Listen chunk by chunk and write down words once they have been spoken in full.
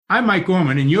I'm Mike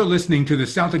Gorman, and you're listening to the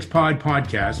Celtics Pod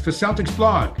podcast for Celtics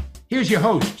Blog. Here's your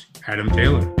host, Adam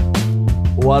Taylor.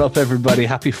 What up, everybody?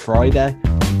 Happy Friday.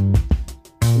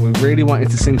 We really wanted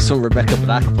to sing some Rebecca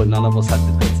Black, but none of us had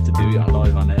the guts to do it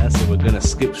live on air, so we're going to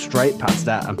skip straight past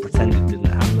that and pretend it didn't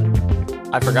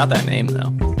happen. I forgot that name,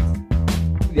 though.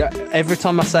 Yeah, every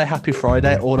time I say Happy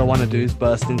Friday, all I want to do is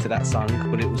burst into that song,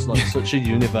 but it was like such a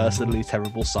universally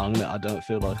terrible song that I don't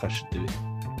feel like I should do it.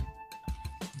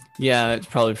 Yeah, it's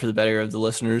probably for the better of the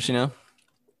listeners, you know?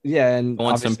 Yeah, and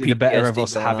obviously the better of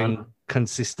us going having on.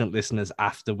 consistent listeners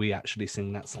after we actually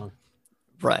sing that song.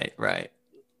 Right.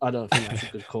 I don't think that's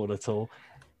a good call at all.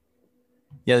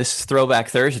 Yeah, this is Throwback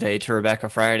Thursday to Rebecca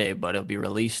Friday, but it'll be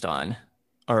released on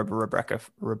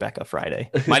Rebecca Friday.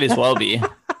 Might as well be.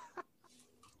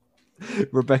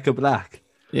 Rebecca Black.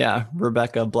 Yeah,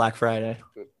 Rebecca Black Friday.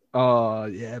 Oh,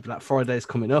 yeah, Black Friday's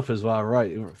coming up as well,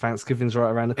 right? Thanksgiving's right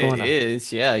around the corner. It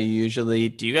is, yeah. Usually,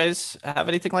 do you guys have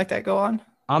anything like that go on?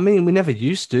 I mean, we never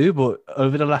used to, but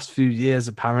over the last few years,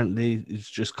 apparently, it's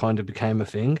just kind of became a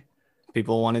thing.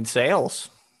 People wanted sales.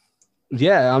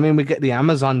 Yeah, I mean, we get the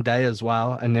Amazon Day as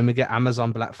well, and then we get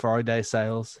Amazon Black Friday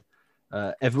sales.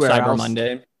 Everywhere Cyber else,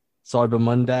 Monday. Cyber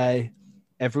Monday.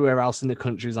 Everywhere else in the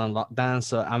country is on lockdown,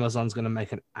 so Amazon's going to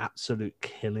make an absolute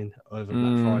killing over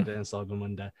Black Friday and Cyber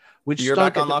Monday. Which You're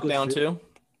back on lockdown too?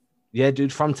 Yeah,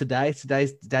 dude, from today's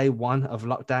day one of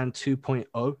lockdown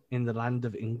 2.0 in the land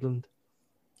of England.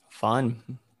 Fun.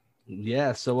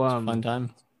 Yeah, so fun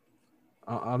time.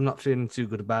 I'm not feeling too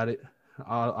good about it.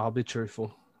 I'll be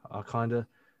truthful. I kind of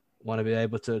want to be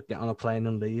able to get on a plane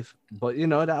and leave, but you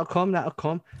know, that'll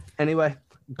come. Anyway,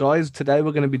 guys, today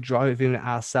we're going to be driving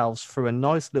ourselves through a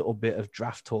nice little bit of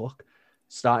draft talk,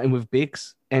 starting with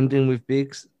bigs, ending with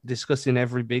bigs, discussing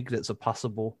every big that's a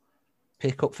possible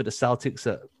pickup for the Celtics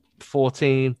at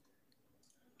 14,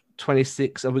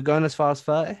 26. Are we going as far as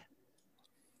 30?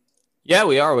 Yeah,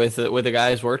 we are with the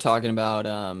guys we're talking about.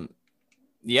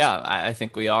 Yeah, I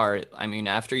think we are. I mean,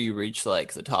 after you reach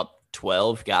like the top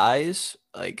 12 guys,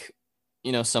 like,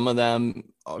 you know, some of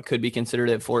them could be considered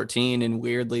at 14 and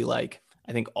weirdly, like,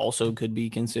 I think also could be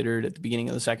considered at the beginning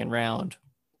of the second round.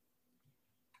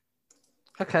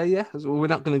 Okay, yeah. We're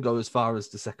not going to go as far as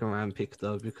the second round pick,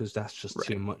 though, because that's just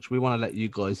too much. We want to let you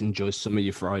guys enjoy some of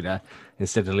your Friday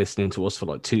instead of listening to us for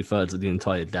like 2/3 of the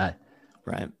entire day.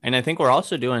 Right. And I think we're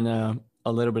also doing a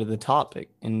little bit of the topic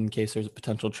in case there's a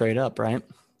potential trade up, right?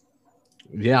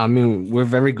 Yeah, I mean, we're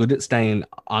very good at staying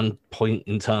on point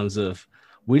in terms of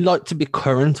we like to be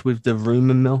current with the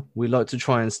rumor mill. We like to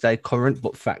try and stay current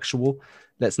but factual.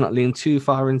 Let's not lean too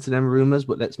far into them rumors,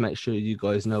 but let's make sure you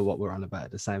guys know what we're on about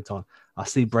at the same time. I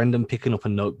see Brendan picking up a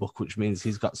notebook, which means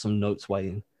he's got some notes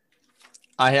waiting.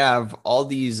 I have all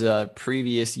these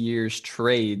previous year's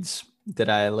trades that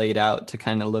I laid out to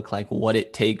kind of look like what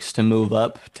it takes to move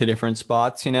up to different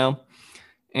spots, you know?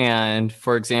 And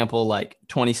for example, like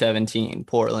 2017,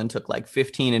 Portland took like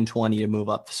 15 and 20 to move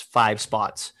up 5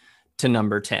 spots to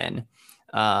number 10.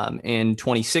 In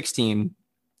 2016,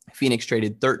 Phoenix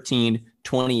traded 13,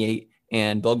 28,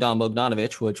 and Bogdan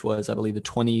Bogdanovic, which was, I believe, the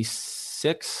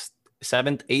 26th,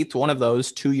 7th, 8th, one of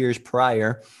those 2 years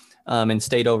prior, and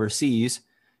stayed overseas.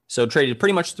 So traded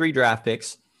pretty much 3 draft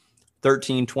picks,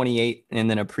 13, 28, and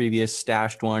then a previous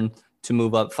stashed one to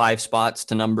move up 5 spots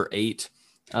to number 8.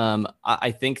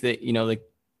 I think that, you know,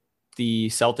 the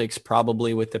Celtics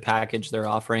probably with the package they're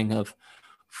offering of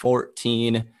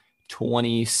 14,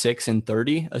 26, and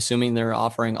 30, assuming they're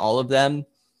offering all of them,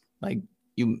 like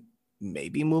you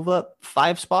maybe move up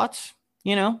 5 spots,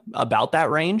 you know, about that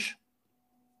range.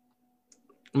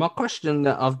 My question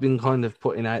that I've been kind of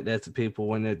putting out there to people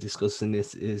when they're discussing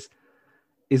this is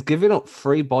giving up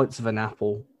 3 bites of an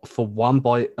apple for 1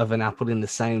 bite of an apple in the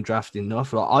same draft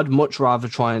enough? Like, I'd much rather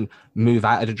try and move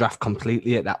out of the draft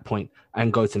completely at that point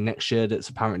and go to next year. That's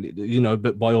apparently, you know,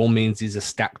 but by all means is a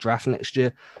stacked draft next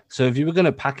year. So if you were going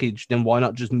to package, then why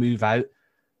not just move out?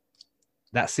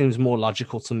 That seems more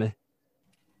logical to me.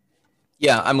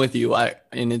 Yeah, I'm with you.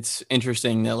 And it's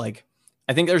interesting that, like,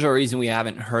 I think there's a reason we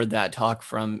haven't heard that talk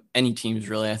from any teams,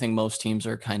 really. I think most teams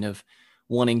are kind of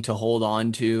wanting to hold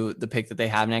on to the pick that they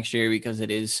have next year because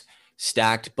it is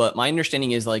stacked. But my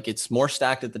understanding is, like, it's more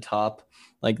stacked at the top.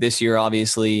 Like this year,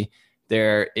 obviously,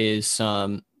 there is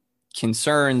some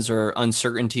concerns or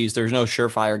uncertainties. There's no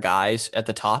surefire guys at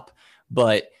the top.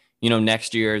 But, you know,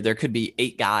 next year, there could be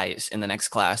 8 guys in the next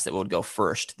class that would go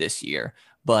first this year.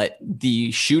 But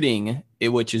the shooting,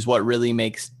 which is what really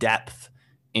makes depth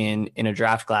in a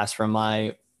draft class, from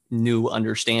my new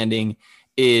understanding,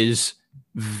 is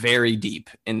very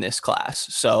deep in this class.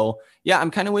 So yeah,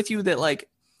 I'm kind of with you that, like,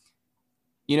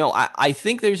 you know, I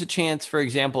think there's a chance, for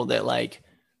example, that like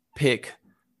pick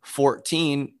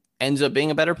 14 ends up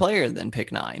being a better player than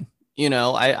pick 9.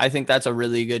 I think that's a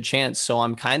really good chance. So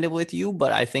I'm kind of with you,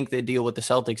 but I think the deal with the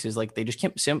Celtics is like they just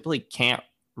can't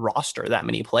roster that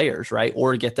many players, right?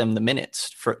 Or get them the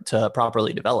minutes to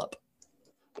properly develop.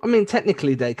 I mean,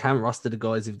 technically they can roster the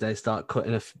guys if they start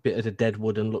cutting a bit of the dead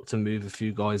wood and look to move a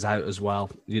few guys out as well.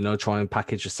 Try and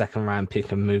package a second round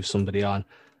pick and move somebody on.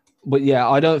 But yeah,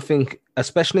 I don't think,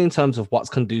 especially in terms of what's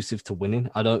conducive to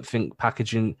winning,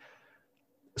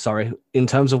 in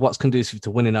terms of what's conducive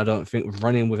to winning, I don't think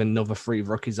running with another 3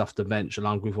 rookies off the bench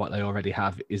along with what they already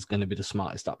have is going to be the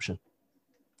smartest option.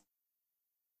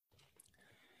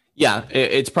 Yeah,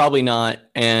 it's probably not.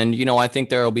 And, I think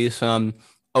there will be some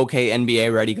okay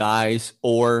NBA ready guys,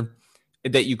 or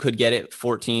that you could get at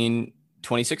 14,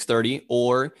 26, 30,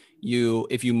 or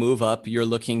if you move up, you're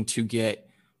looking to get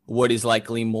what is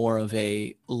likely more of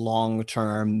a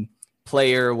long-term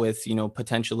player with,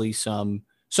 potentially some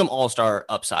all-star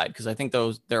upside. Because I think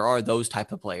there are those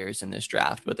type of players in this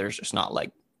draft, but there's just not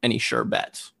like any sure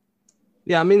bets.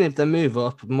 Yeah, I mean, if they move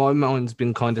up, my mind's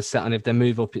been kind of set on if they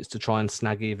move up, it's to try and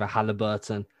snag either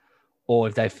Halliburton, or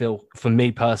if they feel, for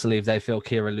me personally, if they feel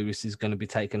Kira Lewis is going to be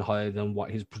taken higher than what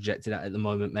he's projected at the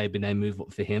moment, maybe they move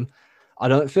up for him. I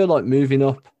don't feel like moving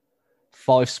up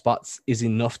 5 spots is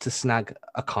enough to snag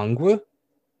a Okongwu.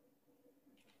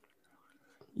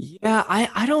 Yeah,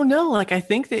 I don't know. Like, I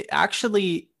think that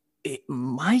actually it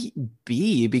might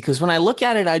be, because when I look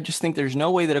at it, I just think there's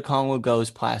no way that Okongwu goes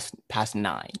past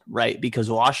 9, right? Because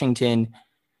Washington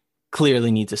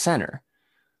clearly needs a center.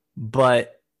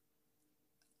 But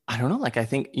I don't know. Like, I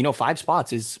think, 5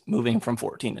 spots is moving from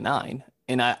 14 to 9.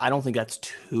 And I don't think that's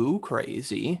too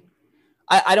crazy.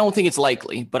 I don't think it's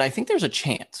likely, but I think there's a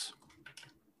chance.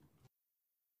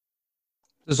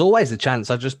 There's always a chance.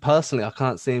 I just personally, I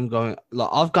can't see him going. Like,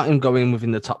 I've got him going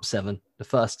within the top 7. The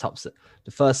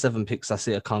first 7 picks, I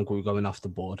see Okongwu going off the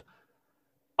board.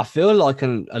 I feel like,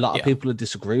 and a lot of people would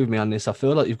disagree with me on this, I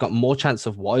feel like you've got more chance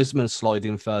of Wiseman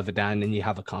sliding further down than you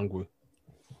have Okongwu.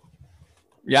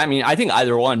 Yeah, I mean, I think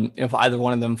if either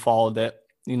one of them fall, that,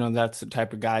 that's the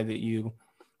type of guy that you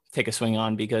take a swing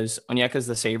on, because Onyeka's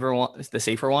the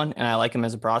safer one, and I like him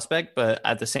as a prospect, but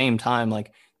at the same time,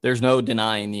 like, there's no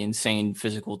denying the insane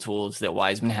physical tools that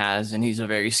Wiseman has, and he's a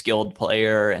very skilled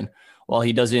player. And while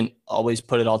he doesn't always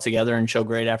put it all together and show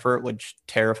great effort, which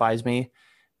terrifies me,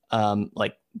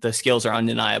 like, the skills are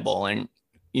undeniable. And,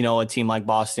 a team like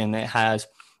Boston that has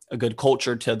a good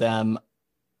culture to them,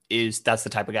 that's the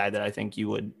type of guy that I think you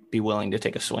would be willing to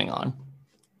take a swing on.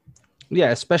 Yeah,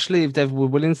 especially if they were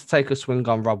willing to take a swing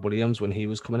on Rob Williams when he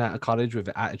was coming out of college with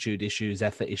attitude issues,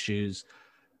 effort issues,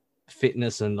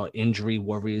 fitness and like injury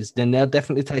worries, then they'll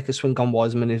definitely take a swing on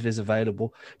Wiseman if he's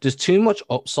available. There's too much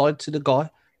upside to the guy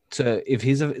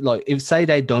if say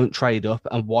they don't trade up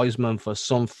and Wiseman for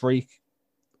some freak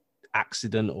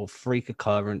accident or freak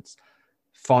occurrence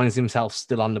finds himself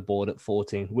still on the board at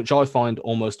 14, which I find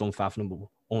almost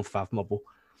unfathomable.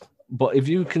 But if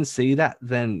you can see that,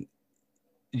 then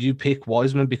you pick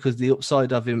Wiseman, because the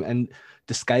upside of him and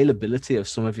the scalability of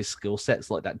some of his skill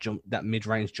sets, like that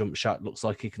mid-range jump shot, looks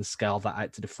like he can scale that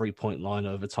out to the 3-point line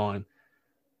over time.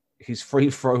 His free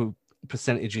throw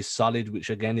percentage is solid, which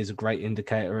again is a great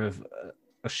indicator of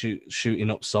a shooting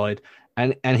upside,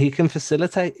 and he can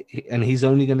facilitate, and he's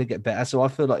only going to get better. So I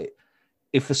feel like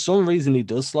if for some reason he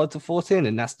does slide to 14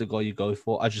 and that's the guy you go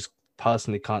for, I just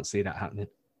personally can't see that happening.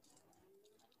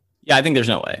 Yeah, I think there's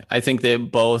no way. I think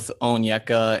that both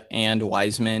Onyeka and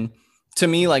Wiseman, to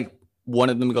me, like,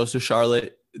 one of them goes to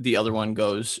Charlotte, the other one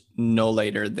goes no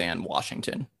later than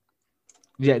Washington.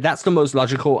 Yeah, that's the most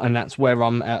logical, and that's where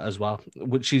I'm at as well,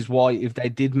 which is why if they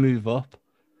did move up,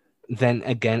 then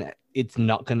again, it's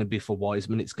not going to be for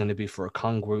Wiseman, it's going to be for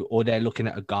Okongwu, or they're looking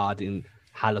at a guard in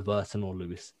Halliburton or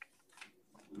Lewis.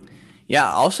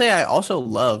 Yeah, I'll say I also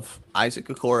love Isaac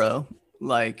Okoro.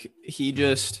 Like,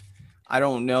 I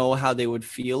don't know how they would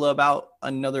feel about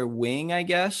another wing, I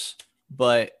guess,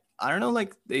 but I don't know,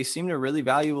 like, they seem to really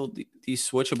value these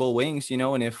switchable wings,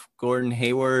 and if Gordon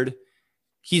Hayward,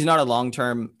 he's not a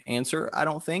long-term answer, I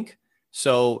don't think.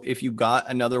 So if you got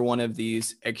another one of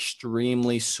these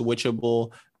extremely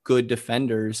switchable, good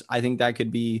defenders, I think that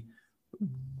could be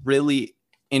really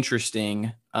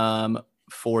interesting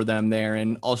for them there.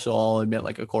 And also, I'll admit,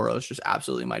 like, Okoro is just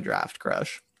absolutely my draft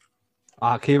crush.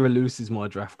 Kira Lewis is my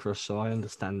draft crush, so I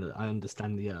understand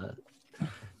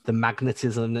the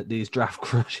magnetism that these draft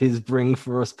crushes bring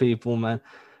for us people, man.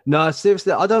 No,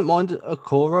 seriously, I don't mind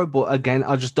Okoro, but again,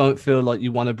 I just don't feel like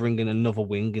you want to bring in another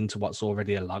wing into what's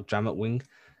already a logjam at wing.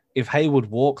 If Hayward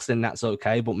walks, then that's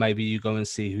okay, but maybe you go and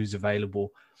see who's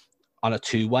available on a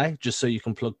two-way, just so you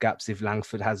can plug gaps if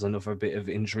Langford has another bit of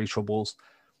injury troubles.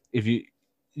 If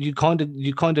you kind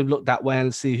of look that way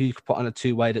and see who you can put on a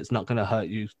two-way that's not going to hurt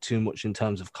you too much in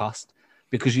terms of cost,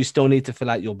 because you still need to fill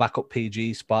out your backup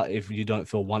PG spot if you don't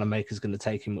feel Wanamaker is going to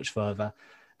take him much further,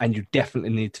 and you definitely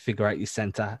need to figure out your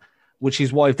center, which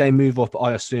is why if they move up,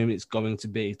 I assume it's going to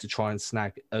be to try and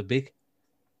snag a big.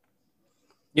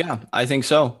 Yeah, I think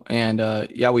so. And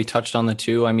we touched on the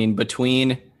two. I mean,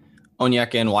 between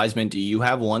Onyeka and Wiseman, do you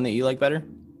have one that you like better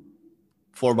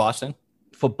for Boston?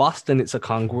 For Boston, it's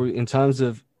Okongwu. In terms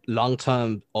of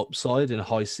long-term upside and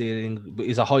high ceiling,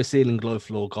 he's a high ceiling, low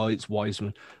floor guy. It's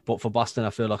Wiseman. But for Boston, I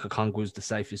feel like Okongwu is the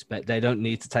safest bet. They don't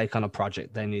need to take on a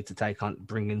project. They need to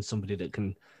bring in somebody that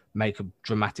can make a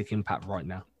dramatic impact right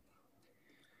now.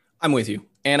 I'm with you.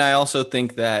 And I also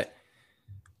think that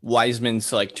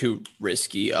Wiseman's like too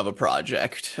risky of a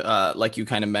project, like you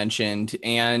kind of mentioned.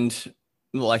 And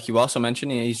like you also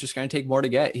mentioned, he's just going to take more to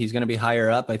get. He's going to be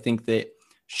higher up. I think that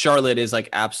Charlotte is like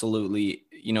absolutely,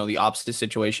 the opposite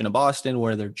situation of Boston,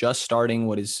 where they're just starting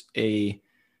what is a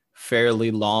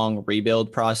fairly long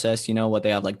rebuild process. What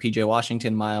they have, like PJ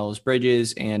Washington, Miles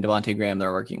Bridges, and Devontae Graham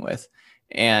they're working with.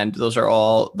 And those are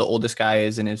all, the oldest guy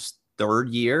is in his third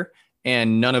year.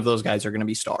 And none of those guys are going to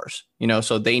be stars,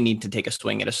 so they need to take a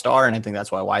swing at a star. And I think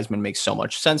that's why Wiseman makes so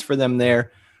much sense for them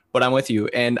there. But I'm with you.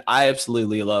 And I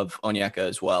absolutely love Onyeka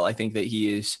as well. I think that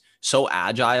he is so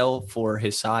agile for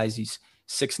his size. He's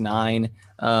 6'9",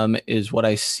 is what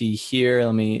I see here.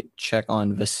 Let me check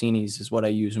on Vecini's is what I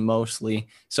use mostly.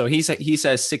 So he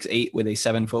says 6'8" with a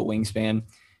 7-foot wingspan.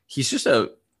 He's just a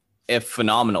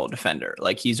phenomenal defender.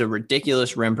 Like, he's a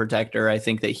ridiculous rim protector. I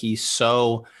think that he's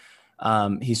so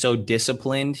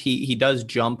disciplined. He does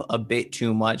jump a bit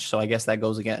too much. So I guess that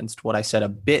goes against what I said a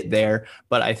bit there,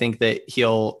 but I think that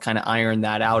he'll kind of iron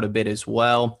that out a bit as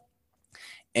well.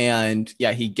 And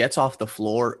yeah, he gets off the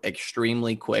floor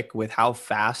extremely quick with how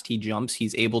fast he jumps.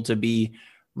 He's able to be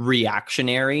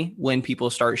reactionary when people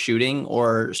start shooting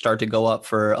or start to go up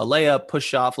for a layup,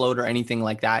 push offload, or anything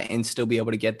like that, and still be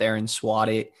able to get there and swat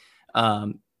it.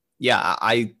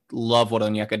 I love what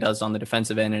Onyeka does on the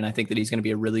defensive end, and I think that he's going to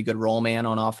be a really good role man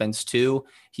on offense too.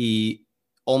 I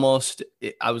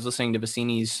was listening to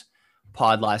Vecini's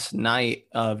pod last night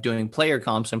of doing player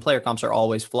comps, and player comps are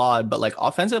always flawed, but like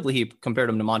offensively, he compared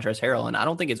him to Montrezl Harrell, and I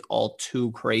don't think it's all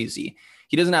too crazy.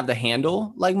 He doesn't have the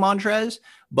handle like Montrez,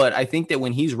 but I think that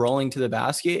when he's rolling to the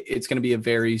basket, it's going to be a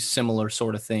very similar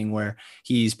sort of thing where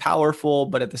he's powerful,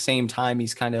 but at the same time,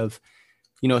 he's kind of,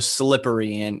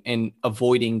 slippery and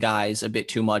avoiding guys a bit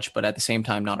too much, but at the same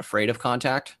time, not afraid of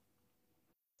contact.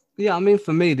 Yeah, I mean,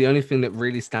 for me, the only thing that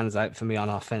really stands out for me on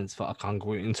offense for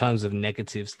Okongwu in terms of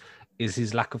negatives is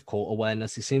his lack of court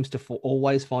awareness. He seems to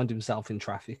always find himself in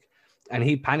traffic, and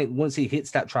he panics once he hits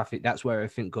that traffic. That's where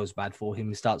everything goes bad for him.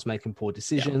 He starts making poor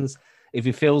decisions. Yeah. If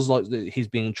he feels like he's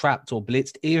being trapped or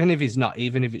blitzed, even if he's not,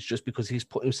 even if it's just because he's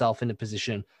put himself in a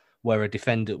position where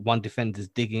one defender's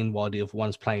digging while the other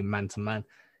one's playing man-to-man,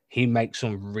 he makes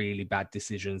some really bad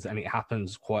decisions, and it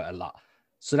happens quite a lot.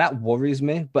 So that worries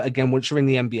me. But again, once you're in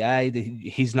the NBA,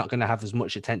 he's not going to have as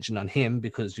much attention on him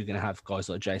because you're going to have guys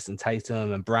like Jason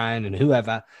Tatum and Brown and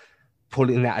whoever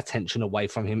pulling that attention away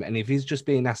from him. And if he's just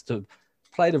being asked to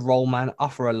play the role man,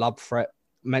 offer a lob threat,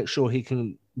 make sure he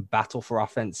can battle for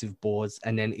offensive boards,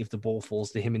 and then if the ball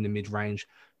falls to him in the mid-range,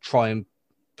 try and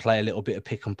play a little bit of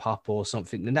pick and pop or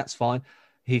something, then that's fine.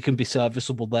 He can be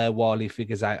serviceable there while he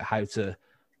figures out how to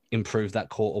improve that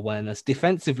court awareness.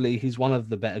 Defensively, he's one of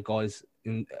the better guys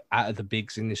out of the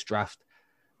bigs in this draft.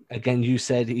 Again, you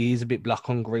said he's a bit block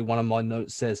hungry. One of my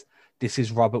notes says this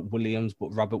is Robert Williams,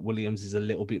 but Robert Williams is a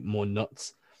little bit more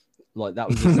nuts. Like, that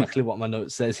was exactly what my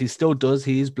note says. He still does.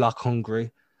 He is block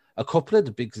hungry. A couple of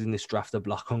the bigs in this draft are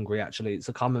block hungry, actually. It's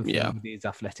a common thing with these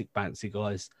athletic, bouncy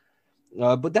guys.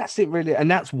 But that's it, really.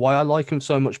 And that's why I like him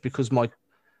so much, because my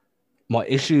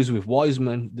issues with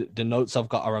Wiseman, the notes I've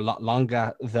got are a lot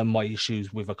longer than my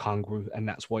issues with Okongwu, and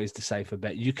that's why he's the safer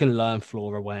bet. You can learn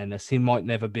floor awareness. He might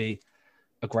never be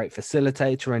a great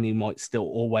facilitator, and he might still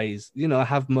always,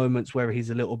 have moments where he's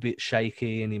a little bit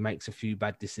shaky and he makes a few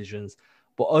bad decisions.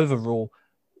 But overall,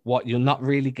 what you're not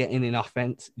really getting in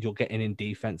offense, you're getting in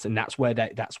defense, and that's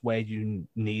where you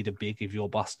need a big. If you're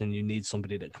Boston, you need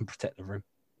somebody that can protect the rim.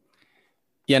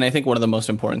 Yeah, and I think one of the most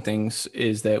important things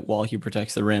is that while he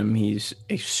protects the rim, he's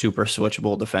a super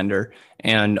switchable defender,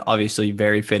 and obviously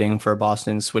very fitting for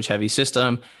Boston's switch-heavy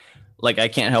system. Like, I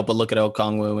can't help but look at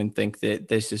Okongwu and think that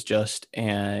this is just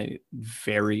a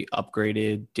very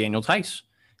upgraded Daniel Theis.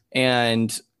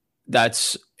 And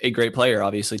that's a great player.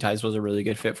 Obviously, Theis was a really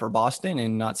good fit for Boston,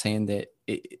 and not saying that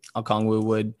Okongwu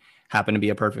would happen to be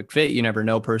a perfect fit. You never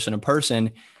know person to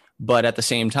person. But at the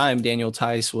same time, Daniel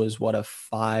Tice was what, a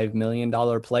 $5 million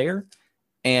player.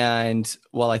 And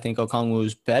while I think Okongwu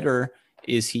is better,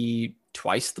 is he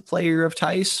twice the player of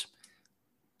Tice?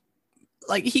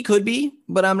 Like, he could be,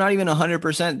 but I'm not even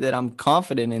 100% that I'm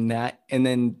confident in that. And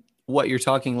then what you're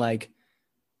talking, like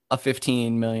a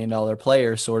 $15 million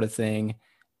player sort of thing.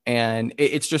 And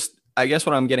it's just, I guess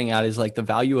what I'm getting at is like the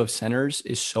value of centers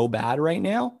is so bad right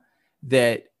now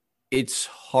that it's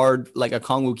hard. Like,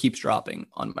 Okongwu keeps dropping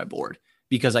on my board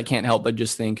because I can't help but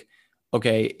just think,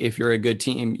 okay, if you're a good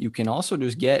team, you can also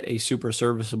just get a super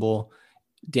serviceable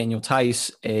Daniel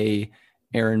Tice, a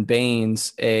Aaron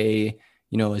Baines, a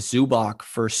Zubac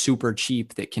for super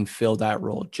cheap that can fill that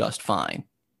role just fine.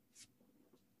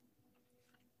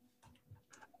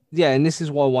 Yeah, and this is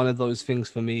why one of those things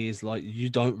for me is like, you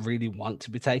don't really want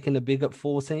to be taking a big at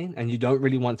 14, and you don't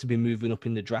really want to be moving up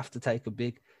in the draft to take a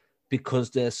big, because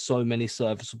there's so many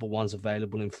serviceable ones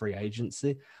available in free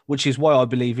agency, which is why I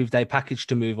believe if they package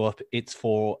to move up, it's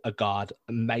for a guard,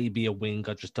 maybe a wing.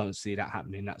 I just don't see that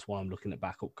happening. That's why I'm looking at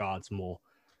backup guards more.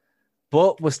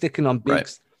 But we're sticking on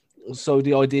bigs. Right. So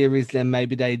the idea is then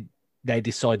maybe they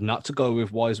decide not to go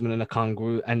with Wiseman and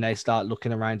Okongwu, and they start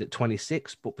looking around at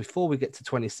 26. But before we get to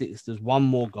 26, there's one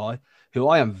more guy who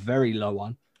I am very low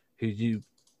on, who you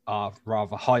are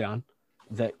rather high on,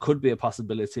 that could be a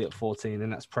possibility at 14,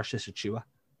 and that's Precious Achiuwa.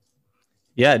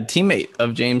 Yeah, teammate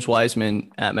of James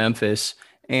Wiseman at Memphis.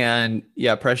 And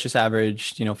yeah, Precious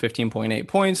averaged, 15.8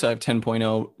 points. I have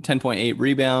 10.8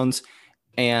 rebounds.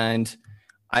 And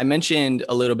I mentioned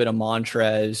a little bit of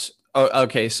Montrez. Oh,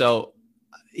 okay. So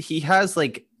he has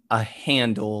like a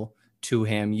handle to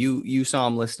him. You saw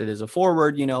him listed as a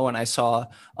forward, and I saw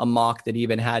a mock that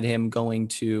even had him going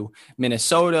to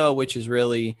Minnesota, which is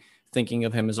really thinking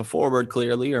of him as a forward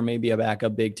clearly, or maybe a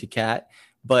backup big to Cat.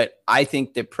 But I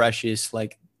think that Precious,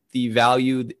 like, the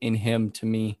value in him to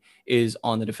me is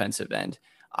on the defensive end.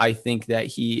 I think that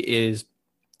he is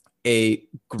a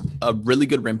really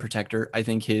good rim protector. I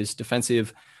think his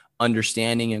defensive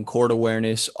understanding and court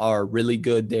awareness are really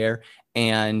good there.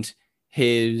 And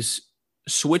his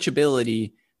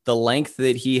switchability, the length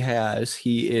that he has,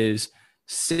 he is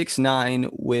 6'9"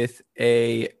 with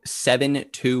a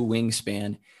 7'2"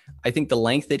 wingspan. I think the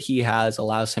length that he has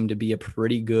allows him to be a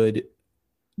pretty good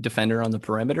defender on the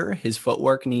perimeter. His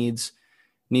footwork needs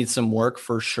some work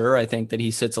for sure. I think that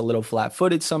he sits a little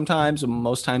flat-footed sometimes.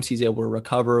 Most times he's able to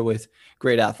recover with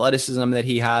great athleticism that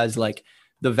he has. Like,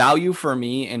 the value for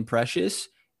me in Precious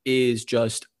is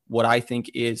just what I think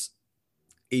is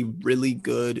a really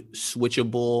good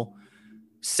switchable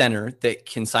center that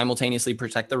can simultaneously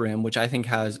protect the rim, which I think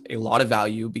has a lot of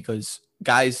value because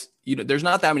guys, there's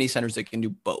not that many centers that can do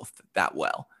both that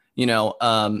well,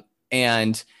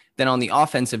 and then on the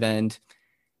offensive end,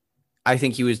 I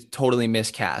think he was totally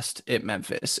miscast at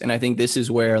Memphis. And I think this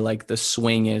is where like the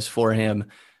swing is for him,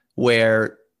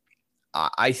 where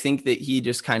I think that he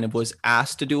just kind of was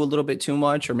asked to do a little bit too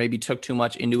much, or maybe took too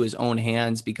much into his own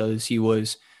hands because he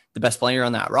was the best player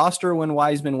on that roster when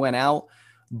Wiseman went out.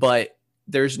 But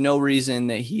there's no reason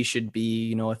that he should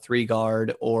be, a 3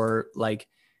 guard or like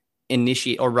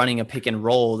initiate or running a pick and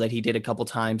roll that he did a couple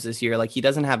times this year. Like, he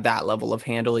doesn't have that level of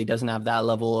handle. He doesn't have that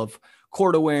level of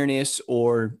court awareness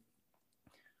or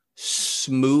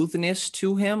smoothness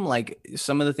to him. Like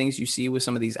some of the things you see with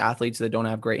some of these athletes that don't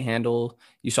have great handle,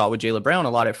 you saw it with Jaylen Brown a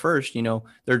lot at first.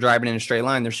 They're driving in a straight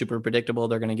line. They're super predictable.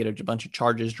 They're going to get a bunch of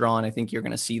charges drawn. I think you're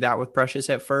going to see that with Precious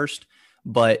at first.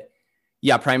 But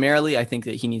yeah, primarily, I think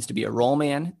that he needs to be a roll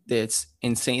man that's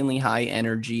insanely high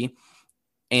energy.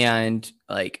 And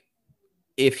like,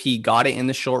 if he got it in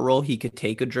the short roll, he could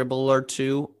take a dribble or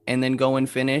two and then go and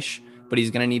finish. But he's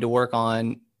going to need to work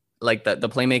on like the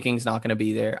playmaking is not going to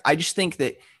be there. I just think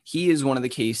that he is one of the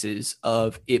cases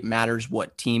of it matters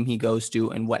what team he goes to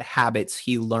and what habits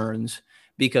he learns,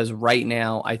 because right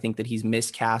now I think that he's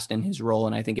miscast in his role.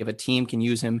 And I think if a team can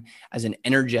use him as an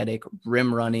energetic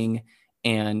rim running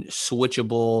and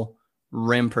switchable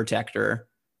rim protector,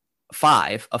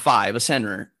 a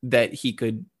center, that he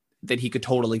could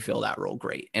totally fill that role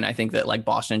great. And I think that like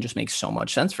Boston just makes so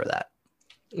much sense for that.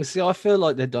 You see, I feel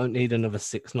like they don't need another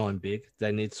 6'9" big.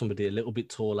 They need somebody a little bit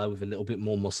taller with a little bit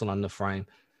more muscle on the frame.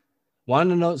 One of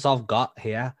the notes I've got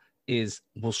here is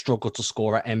we'll struggle to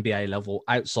score at NBA level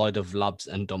outside of lobs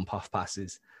and dump-off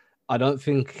passes. I don't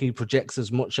think he projects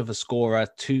as much of a scorer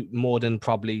to more than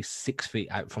probably 6 feet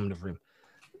out from the rim.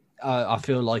 I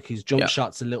feel like his jump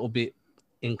shot's a little bit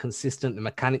inconsistent. The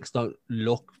mechanics don't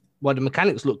look... Well, the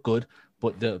mechanics look good,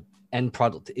 but the end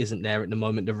product isn't there at the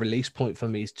moment. The release point for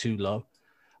me is too low.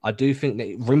 I do think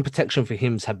that rim protection for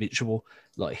him is habitual.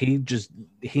 Like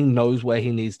he knows where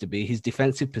he needs to be. His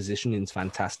defensive positioning is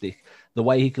fantastic. The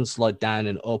way he can slide down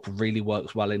and up really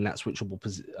works well in that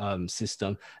switchable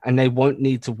system. And they won't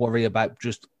need to worry about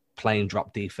just playing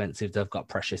drop defense if they've got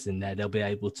Precious in there. They'll be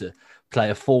able to play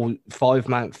a full five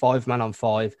man on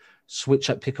five, switch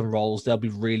at pick and rolls. They'll be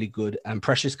really good. And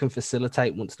Precious can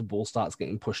facilitate once the ball starts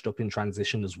getting pushed up in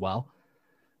transition as well.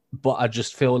 But I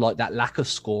just feel like that lack of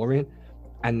scoring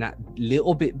and that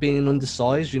little bit being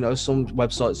undersized, some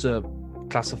websites are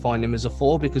classifying him as a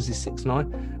 4 because he's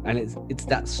 6'9", and it's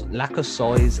that lack of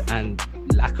size and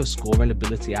lack of scoring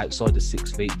ability outside of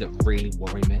 6 feet that really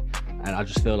worry me. And I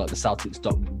just feel like the Celtics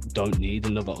don't need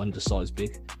another undersized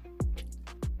big.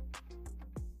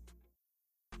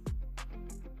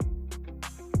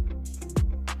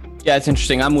 Yeah, it's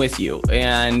interesting. I'm with you.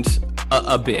 And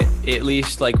a bit, at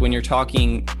least like when you're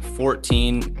talking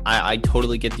 14, I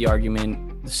totally get the argument.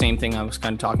 The same thing I was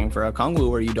kind of talking for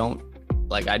Okongwu, where you don't,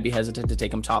 like, I'd be hesitant to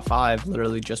take him top 5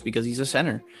 literally just because he's a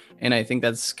center. And I think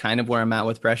that's kind of where I'm at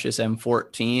with Precious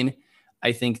M14.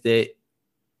 I think that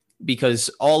because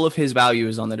all of his value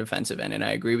is on the defensive end, and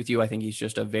I agree with you. I think he's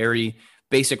just a very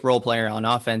basic role player on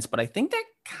offense, but I think that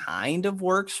kind of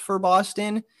works for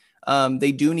Boston.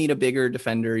 They do need a bigger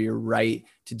defender, you're right,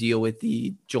 to deal with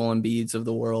the Joel Embiids of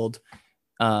the world.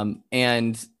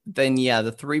 And then, yeah,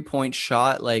 the 3-point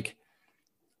shot, like,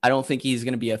 I don't think he's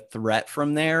going to be a threat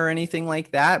from there or anything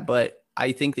like that, but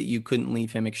I think that you couldn't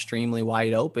leave him extremely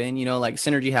wide open. Like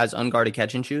Synergy has unguarded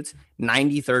catch and shoots,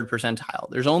 93rd percentile.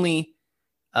 There's only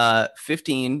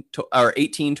 18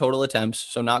 total attempts,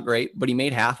 so not great, but he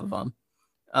made half of them,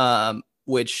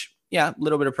 which, yeah, a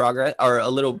little bit of progress, or a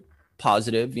little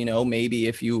positive. Maybe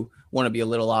if you want to be a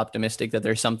little optimistic that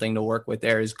there's something to work with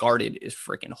there. Is guarded is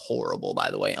freaking horrible, by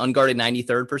the way. Unguarded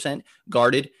 93rd percent,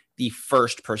 guarded the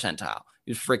first percentile.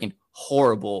 It's freaking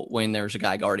horrible when there's a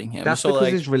guy guarding him. That's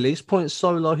because his release point is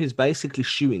so low. He's basically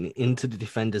shooting into the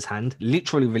defender's hand,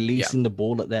 literally releasing the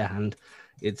ball at their hand.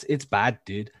 It's bad,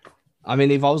 dude. I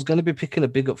mean, if I was going to be picking a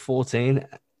big at 14,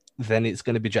 then it's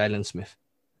going to be Jalen Smith.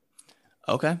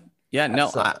 Okay. Yeah,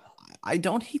 I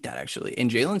don't hate that, actually.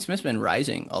 And Jalen Smith's been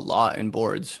rising a lot in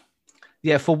boards.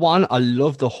 Yeah, for one, I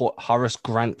love the Horace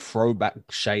Grant throwback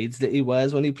shades that he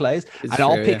wears when he plays.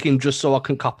 I'll pick him just so I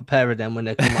can cop a pair of them when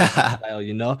they come out of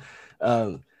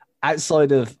sale,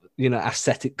 outside of,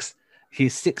 aesthetics,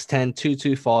 he's 6'10",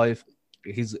 225.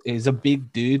 He's a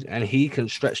big dude, and he can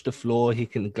stretch the floor. He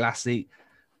can glass it.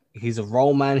 He's a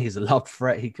roll man. He's a lob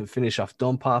threat. He can finish off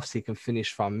dump offs. He can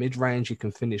finish from mid-range. He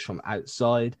can finish from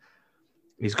outside.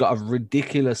 He's got a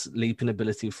ridiculous leaping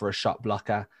ability for a shot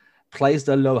blocker. Plays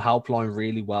the low help line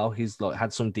really well. He's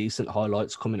had some decent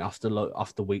highlights coming off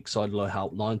the weak side low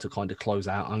help line to kind of close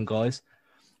out on guys.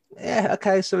 Yeah,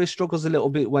 okay. So he struggles a little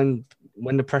bit when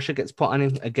the pressure gets put on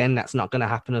him. Again, that's not going to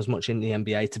happen as much in the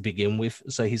NBA to begin with.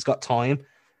 So he's got time.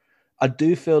 I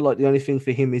do feel like the only thing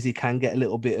for him is he can get a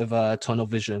little bit of a tunnel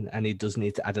vision, and he does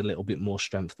need to add a little bit more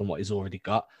strength than what he's already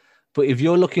got. But if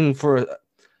you're looking for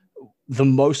the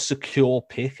most secure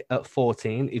pick at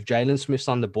 14, if Jalen Smith's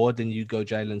on the board, then you go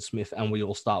Jalen Smith, and we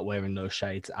all start wearing those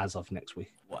shades as of next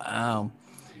week. Wow.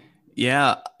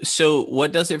 Yeah. So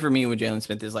what does it for me with Jalen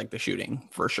Smith is like the shooting,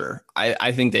 for sure.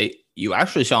 I think that you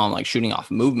actually saw him like shooting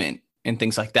off movement and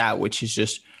things like that, which is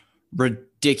just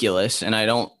ridiculous. And I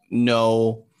don't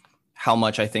know how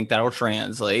much I think that'll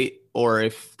translate, or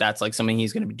if that's like something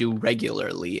he's going to do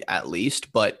regularly at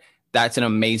least, but that's an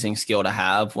amazing skill to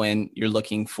have when you're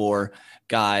looking for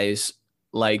guys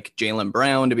like Jaylen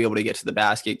Brown to be able to get to the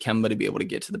basket, Kemba to be able to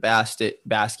get to the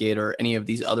basket, or any of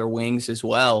these other wings as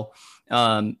well.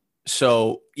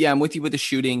 So yeah, I'm with you with the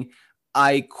shooting.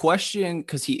 I question,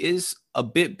 because he is a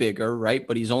bit bigger, right?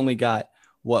 But he's only got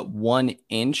 1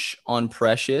 inch on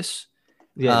Precious.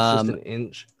 Yeah, it's just an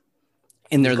inch.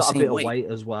 And they're he's the got same a bit weight. of weight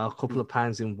as well, a couple of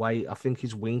pounds in weight. I think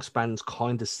his wingspan's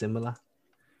kind of similar.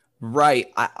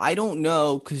 Right. I don't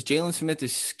know, because Jalen Smith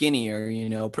is skinnier,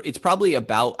 it's probably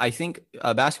about, I think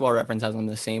Basketball Reference has him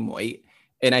the same weight.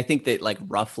 And I think that like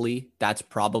roughly that's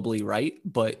probably right.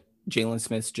 But Jalen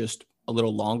Smith's just a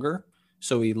little longer,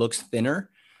 so he looks thinner.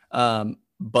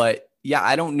 But yeah,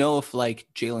 I don't know if like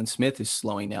Jalen Smith is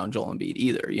slowing down Joel Embiid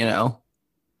either,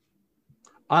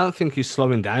 I don't think he's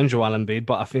slowing down Joel Embiid,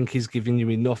 but I think he's giving you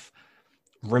enough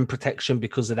rim protection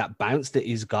because of that bounce that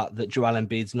he's got, that Joel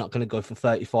Embiid's not going to go for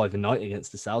 35 a night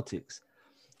against the Celtics.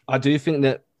 I do think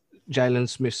that Jalen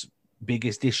Smith's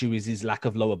biggest issue is his lack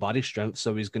of lower body strength,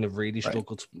 so he's going to really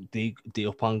struggle to D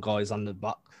up on guys on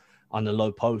the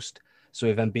low post. So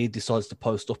if Embiid decides to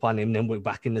post up on him, then we're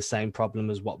back in the same problem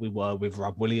as what we were with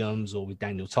Rob Williams or with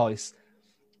Daniel Tice.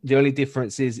 The only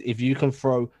difference is if you can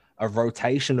throw a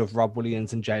rotation of Rob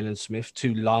Williams and Jalen Smith,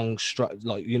 two long,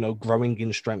 growing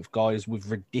in strength guys with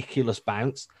ridiculous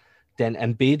bounce, then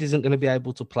Embiid isn't going to be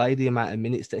able to play the amount of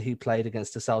minutes that he played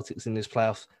against the Celtics in this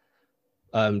playoff,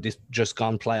 this just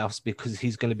gone playoffs, because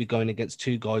he's going to be going against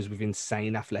two guys with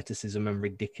insane athleticism and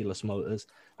ridiculous motors.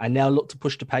 And they'll look to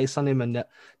push the pace on him, and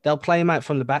they'll play him out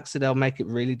from the back, so they'll make it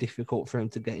really difficult for him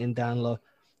to get in down low.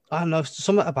 I don't know,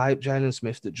 something about Jalen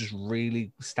Smith that just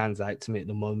really stands out to me at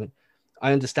the moment.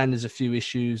 I understand there's a few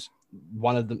issues.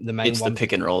 One of the main it's the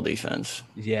pick and roll defense.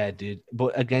 Yeah, dude.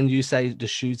 But again, you say the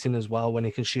shooting as well, when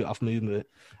he can shoot off movement.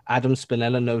 Adam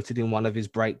Spinella noted in one of his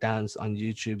breakdowns on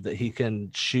YouTube that he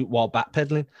can shoot while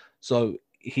backpedaling. So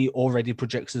he already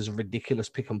projects as a ridiculous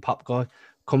pick and pop guy.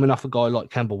 Coming off a guy like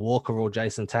Kemba Walker or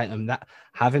Jason Tatum, that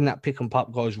having that pick and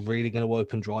pop guy is really going to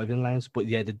open driving lanes. But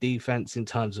yeah, the defense in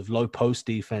terms of low post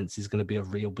defense is going to be a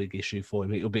real big issue for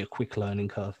him. It'll be a quick learning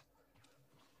curve.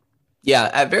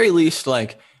 Yeah, at very least,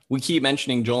 like, we keep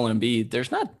mentioning Joel Embiid.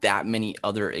 There's not that many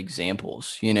other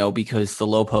examples, because the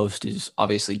low post is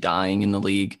obviously dying in the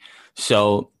league.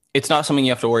 So it's not something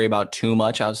you have to worry about too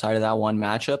much outside of that one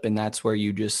matchup. And that's where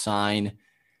you just sign,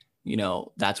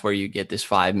 that's where you get this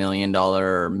 $5 million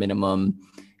minimum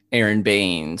Aaron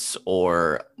Baines,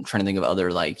 or I'm trying to think of other,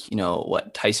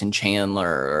 Tyson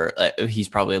Chandler, or he's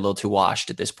probably a little too washed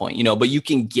at this point, but you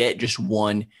can get just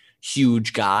one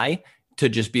huge guy to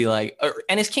just be like,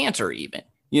 and his cancer even.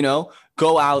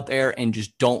 Go out there and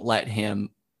just don't let him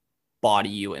body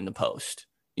you in the post.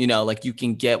 You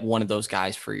can get one of those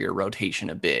guys for your rotation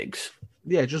of bigs.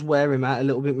 Yeah, just wear him out a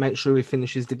little bit. Make sure he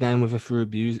finishes the game with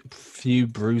a few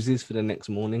bruises for the next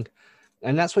morning.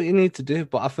 And that's what you need to do.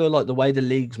 But I feel like the way the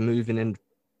league's moving and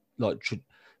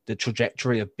the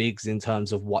trajectory of bigs in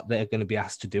terms of what they're going to be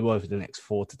asked to do over the next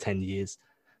 4 to 10 years,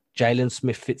 Jalen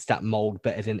Smith fits that mold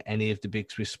better than any of the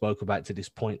bigs we spoke about to this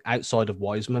point, outside of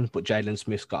Wiseman. But Jalen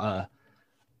Smith's got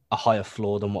a higher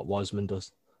floor than what Wiseman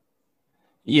does.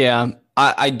 Yeah,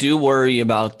 I do worry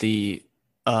about the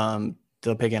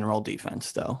pick and roll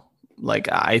defense, though.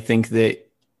 I think that,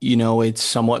 it's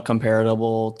somewhat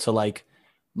comparable to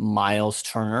Miles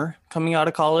Turner coming out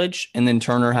of college. And then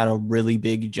Turner had a really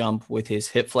big jump with his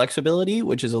hip flexibility,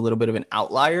 which is a little bit of an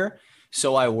outlier.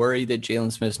 So I worry that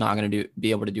Jalen Smith's not going to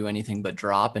be able to do anything but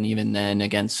drop. And even then,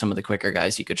 against some of the quicker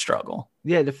guys, he could struggle.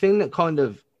 Yeah, the thing that kind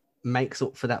of makes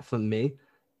up for that for me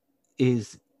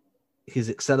is his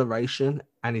acceleration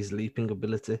and his leaping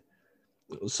ability.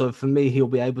 So for me, he'll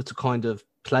be able to kind of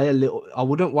play a little. I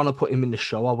wouldn't want to put him in the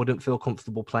show. I wouldn't feel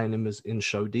comfortable playing him as in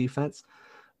show defense.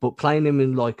 But playing him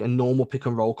in a normal pick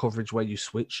and roll coverage where you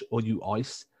switch or you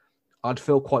ice, I'd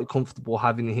feel quite comfortable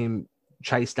having him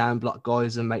chase down block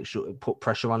guys and make sure to put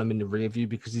pressure on him in the rear view,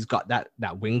 because he's got that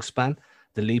wingspan,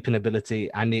 the leaping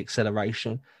ability and the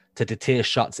acceleration to deter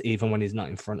shots even when he's not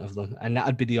in front of them. And that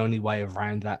would be the only way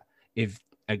around that if,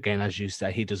 again, as you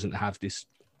say, he doesn't have this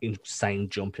insane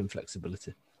jump in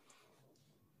flexibility.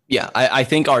 Yeah, I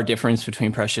think our difference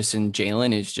between Precious and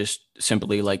Jalen is just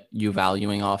simply you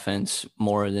valuing offense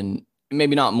more than,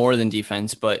 maybe not more than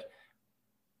defense, but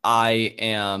I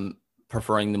am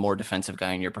preferring the more defensive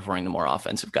guy and you're preferring the more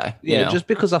offensive guy. Yeah, just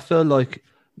because I feel like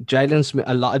Jalen Smith,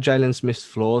 a lot of Jalen Smith's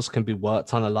flaws can be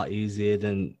worked on a lot easier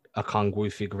than a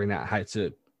Okongwu figuring out how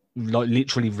to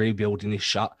literally rebuilding his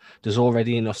shot. There's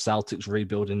already enough Celtics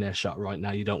rebuilding their shot right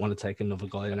now. You don't want to take another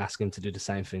guy and ask him to do the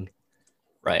same thing.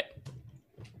 Right.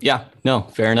 Yeah, no,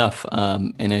 fair enough.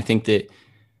 And I think that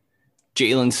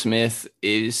Jalen Smith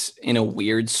is in a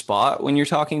weird spot when you're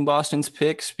talking Boston's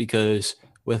picks, because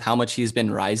with how much he's been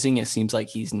rising, it seems like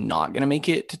he's not going to make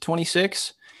it to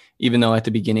 26, even though at the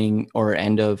beginning or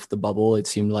end of the bubble, it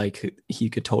seemed like he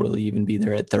could totally even be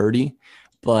there at 30.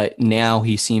 But now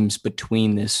he seems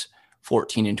between this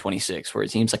 14 and 26, where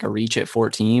it seems like a reach at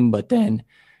 14, but then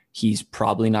he's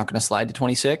probably not going to slide to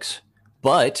 26.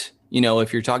 But,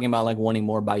 if you're talking about wanting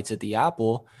more bites at the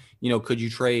apple, could you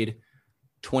trade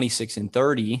 26 and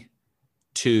 30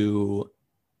 to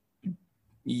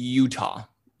Utah,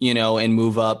 and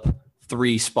move up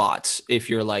 3 spots if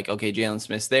you're okay, Jalen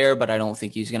Smith's there, but I don't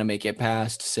think he's going to make it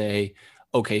past, say,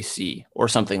 OKC or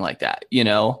something like that,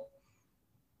 Yeah,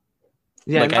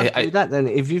 I do that then.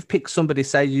 If you've picked somebody,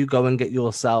 say you go and get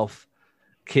yourself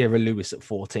Kira Lewis at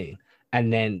 14,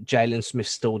 and then Jalen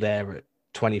Smith's still there at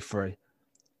 23,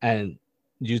 and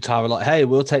Utah are like, hey,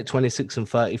 we'll take 26 and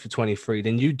 30 for 23,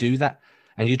 then you do that,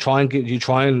 and you try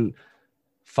and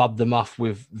fob them off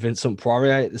with Vincent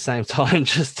Poirier at the same time,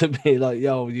 just to be like,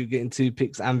 yo, you're getting 2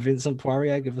 picks and Vincent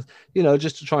Poirier, give us,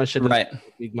 just to try and shed a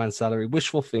big man salary.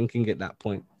 Wishful thinking at that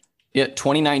point. Yeah,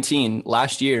 2019,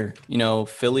 last year,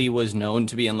 Philly was known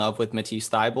to be in love with Matisse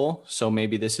Thybulle. So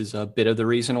maybe this is a bit of the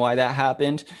reason why that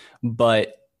happened.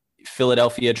 But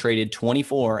Philadelphia traded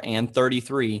 24 and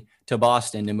 33 to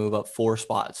Boston to move up 4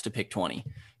 spots to pick 20.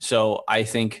 So I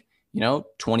think,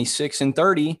 26 and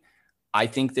 30, I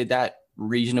think that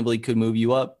reasonably could move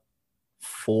you up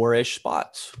 4-ish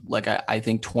spots. Like I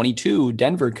think 22,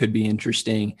 Denver could be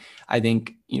interesting. I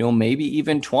think, maybe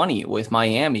even 20 with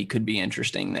Miami could be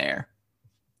interesting there.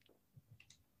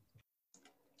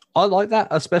 I like that,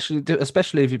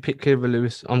 especially if you pick Kira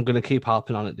Lewis. I'm going to keep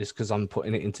harping on at this because I'm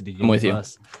putting it into the universe. I'm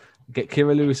with you. Get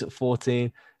Kira Lewis at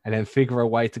 14 and then figure a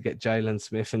way to get Jalen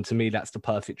Smith. And to me, that's the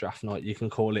perfect draft night. You can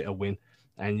call it a win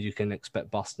and you can expect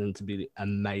Boston to be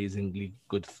amazingly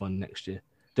good fun next year.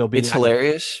 It's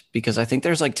hilarious because I think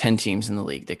there's like 10 teams in the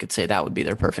league that could say that would be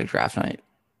their perfect draft night.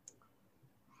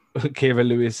 Kira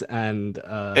Lewis and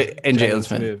Jalen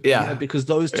Smith. Yeah, because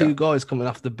those two guys coming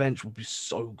off the bench will be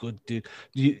so good, dude.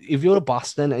 If you're a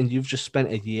Boston and you've just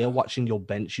spent a year watching your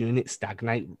bench unit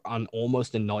stagnate on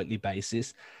almost a nightly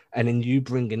basis, and then you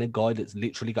bring in a guy that's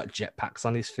literally got jetpacks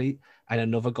on his feet and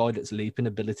another guy that's leaping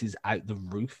abilities out the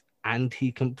roof, and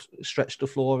he can stretch the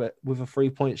floor with a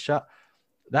 3-point shot.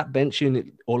 That bench unit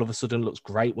all of a sudden looks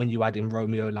great when you add in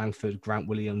Romeo Langford, Grant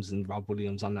Williams, and Rob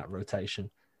Williams on that rotation.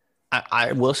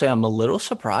 I will say I'm a little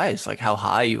surprised, like how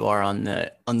high you are on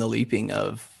the leaping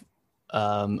of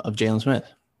Jalen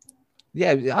Smith.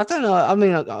 Yeah, I don't know. I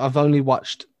mean, I've only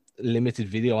watched limited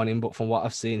video on him, but from what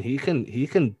I've seen, he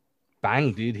can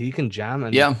bang, dude. He can jam,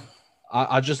 and yeah,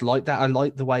 I just like that. I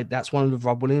like the way that's one of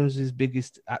Rob Williams'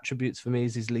 biggest attributes for me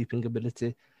is his leaping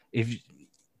ability.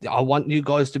 I want you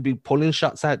guys to be pulling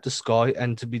shots out the sky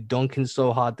and to be dunking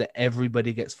so hard that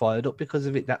everybody gets fired up because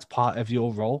of it. That's part of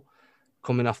your role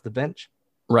coming off the bench.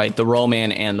 Right. The roll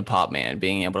man and the pop man,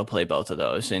 being able to play both of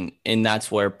those. And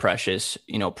that's where Precious,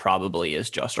 probably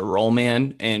is just a roll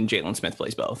man, and Jalen Smith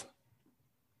plays both.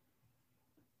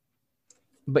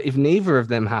 But if neither of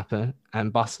them happen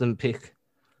and Boston pick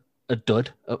a dud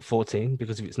at 14,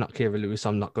 because if it's not Kira Lewis,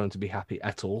 I'm not going to be happy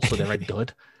at all. So they're a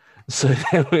dud. So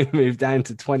then we move down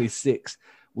to 26.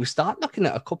 We start looking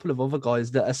at a couple of other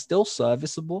guys that are still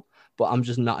serviceable, but I'm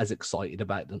just not as excited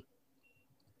about them.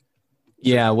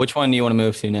 Yeah, which one do you want to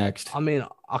move to next? I mean,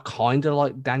 I kind of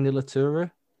like Daniel Oturu.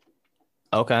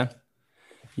 Okay.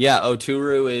 Yeah,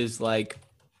 Oturu is like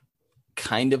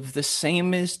kind of the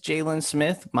same as Jalen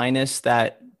Smith, minus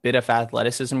that bit of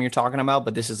athleticism you're talking about,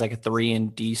 but this is like a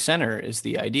 3-and-D center is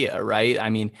the idea, right? I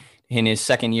mean, in his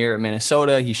second year at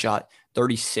Minnesota, he shot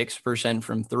 36%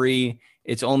 from 3.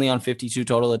 It's only on 52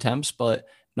 total attempts, but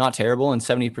not terrible. And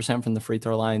 70% from the free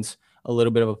throw line's a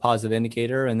little bit of a positive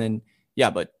indicator. And then,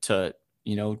 but to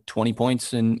 20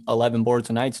 points and 11 boards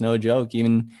a night's no joke.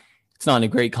 Even it's not a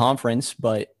great conference,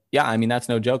 but yeah, I mean, that's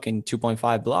no joke. In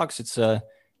 2.5 blocks, it's a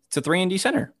 3-and-D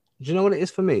center. Do you know what it is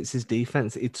for me? It's his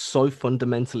defense. It's so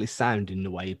fundamentally sound in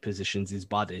the way he positions his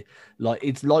body. Like,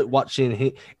 it's like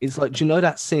watching it's like, do you know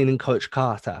that scene in Coach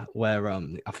Carter where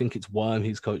I think it's Worm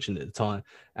he's coaching at the time,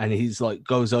 and he's like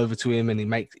goes over to him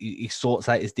and he sorts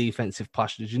out his defensive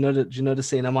posture. Do you know the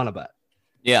scene I'm on about?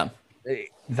 Yeah.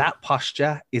 That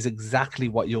posture is exactly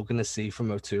what you're going to see from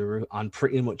Oturu on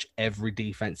pretty much every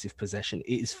defensive possession.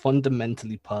 It is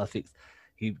fundamentally perfect.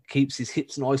 He keeps his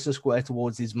hips nice and square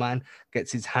towards his man,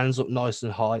 gets his hands up nice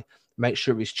and high, makes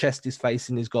sure his chest is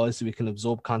facing his guys so he can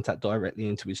absorb contact directly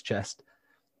into his chest.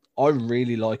 I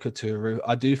really like Oturu.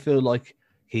 I do feel like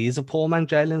he is a poor man,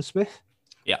 Jalen Smith.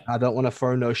 Yeah. I don't want to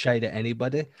throw no shade at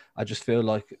anybody. I just feel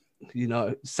like,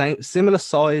 similar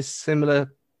size,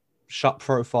 similar shot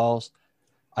profiles.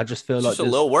 I just feel like just a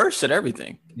little worse at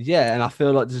everything. Yeah, and I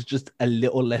feel like there's just a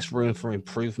little less room for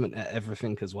improvement at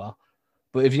everything as well.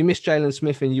 But if you miss Jalen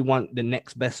Smith and you want the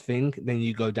next best thing, then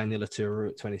you go Daniel Oturu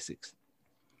at 26.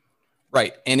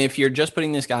 Right. And if you're just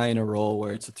putting this guy in a role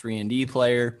where it's a 3-and-D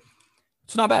player,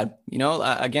 it's not bad.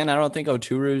 Again, I don't think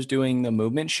Oturu is doing the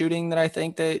movement shooting that I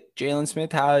think that Jalen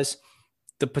Smith has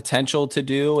the potential to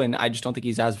do. And I just don't think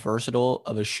he's as versatile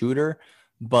of a shooter.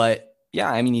 But yeah,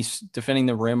 I mean, he's defending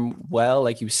the rim well,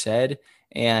 like you said.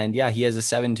 And yeah, he has a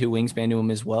 7'2" wingspan to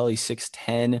him as well. He's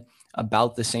 6'10",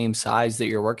 about the same size that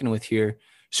you're working with here.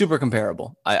 Super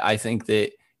comparable. I think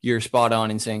that you're spot on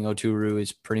in saying Oturu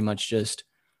is pretty much just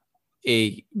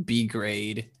a B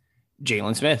grade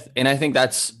Jalen Smith. And I think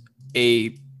that's a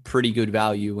pretty good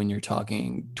value when you're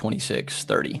talking 26,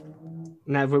 30.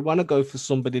 Now, if we want to go for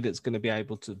somebody that's going to be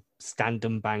able to stand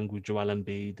and bang with Joel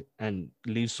Embiid and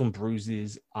leave some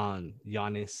bruises on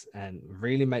Giannis and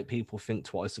really make people think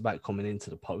twice about coming into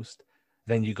the post,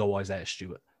 then you go Isaiah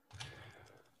Stewart.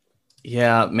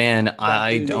 Yeah, man,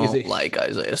 I dude is don't like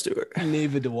Isaiah Stewart.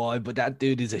 Neither do I, but that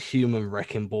dude is a human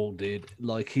wrecking ball, dude.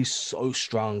 Like, he's so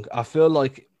strong. I feel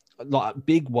like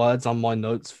big words on my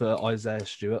notes for Isaiah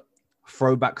Stewart.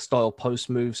 Throwback style post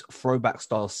moves, throwback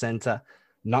style center.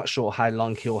 Not sure how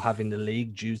long he'll have in the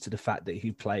league due to the fact that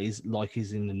he plays like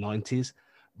he's in the 90s.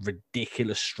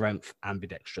 Ridiculous strength,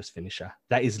 ambidextrous finisher.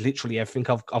 That is literally everything.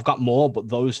 I've got more, but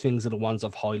those things are the ones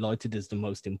I've highlighted as the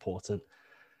most important.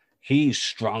 He's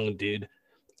strong, dude.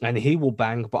 And he will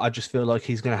bang, but I just feel like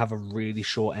he's going to have a really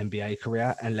short NBA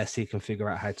career unless he can figure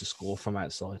out how to score from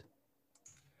outside.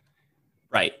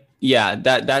 Right. Yeah,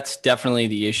 that's definitely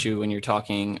the issue when you're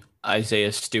talking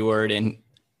Isaiah Stewart. And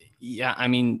yeah, I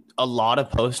mean, a lot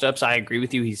of post-ups, I agree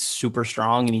with you. He's super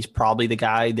strong, and he's probably the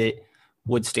guy that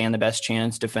would stand the best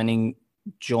chance defending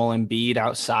Joel Embiid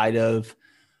outside of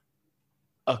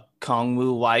a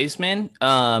Kongwu Wiseman.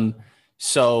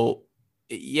 So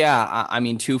yeah, I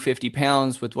mean, 250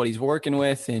 pounds with what he's working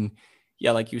with. And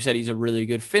yeah, like you said, he's a really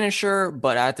good finisher,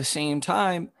 but at the same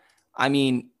time, I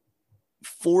mean,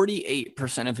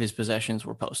 48% of his possessions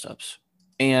were post-ups,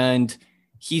 and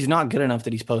he's not good enough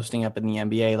that he's posting up in the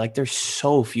NBA. Like, there's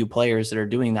so few players that are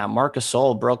doing that. Marc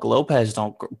Gasol, Brook Lopez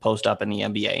don't post up in the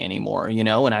NBA anymore,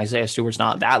 and Isaiah Stewart's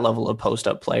not that level of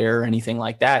post-up player or anything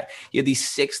like that. He had the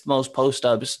 6th most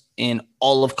post-ups in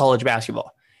all of college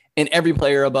basketball, and every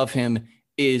player above him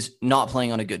is not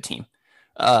playing on a good team.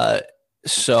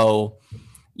 So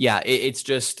yeah, it's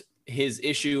just, his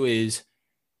issue is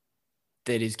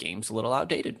that his game's a little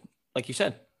outdated, like you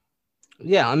said.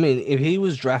 Yeah, I mean, if he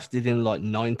was drafted in like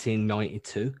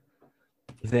 1992,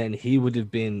 then he would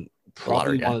have been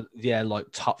probably like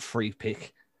top 3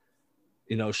 pick.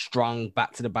 Strong,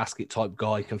 back to the basket type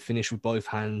guy, can finish with both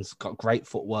hands, got great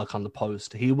footwork on the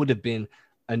post. He would have been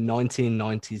a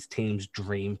 1990s team's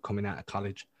dream coming out of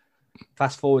college.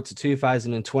 Fast forward to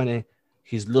 2020,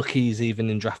 he's lucky he's even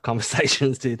in draft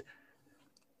conversations, dude.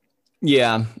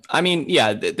 Yeah. I mean,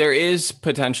 yeah, there is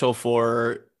potential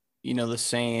for, the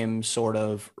same sort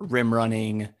of rim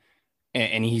running,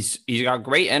 and he's got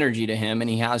great energy to him, and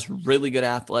he has really good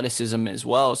athleticism as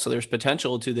well. So there's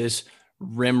potential to this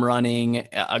rim running,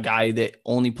 a guy that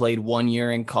only played 1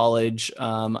 year in college.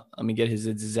 Let me get his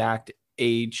exact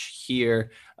age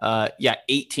here.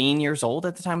 18 years old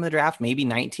at the time of the draft, maybe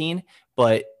 19.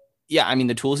 But yeah, I mean,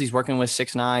 the tools he's working with,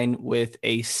 6'9", with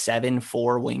a 7'4"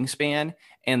 wingspan,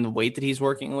 and the weight that he's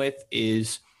working with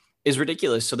is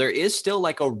ridiculous. So there is still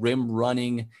like a rim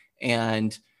running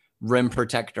and rim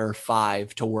protector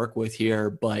 5 to work with here,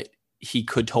 but he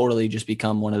could totally just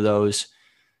become one of those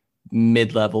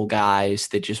mid-level guys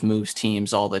that just moves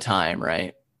teams all the time,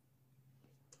 right?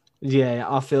 Yeah,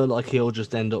 I feel like he'll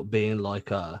just end up being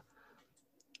like an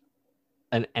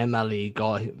MLE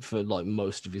guy for like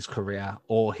most of his career,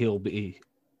 or he'll be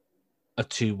a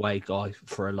two-way guy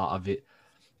for a lot of it.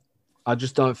 I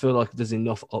just don't feel like there's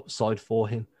enough upside for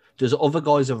him. There's other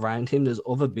guys around him. There's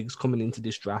other bigs coming into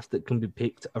this draft that can be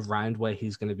picked around where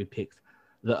he's going to be picked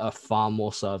that are far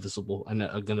more serviceable and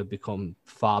that are going to become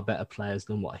far better players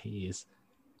than what he is.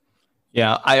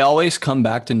 Yeah, I always come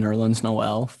back to Nerlens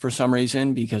Noel for some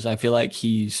reason, because I feel like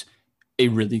he's a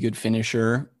really good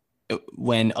finisher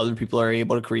when other people are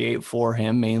able to create for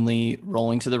him, mainly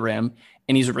rolling to the rim.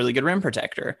 And he's a really good rim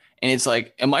protector. And it's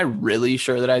like, am I really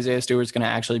sure that Isaiah Stewart's going to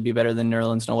actually be better than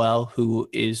Nerlens Noel, who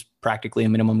is practically a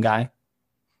minimum guy?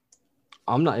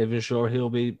 I'm not even sure he'll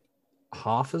be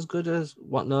half as good as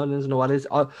what Nerlens Noel is.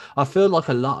 I feel like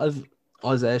a lot of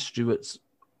Isaiah Stewart's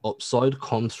upside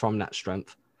comes from that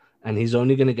strength, and he's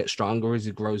only going to get stronger as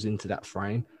he grows into that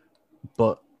frame.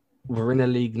 But we're in a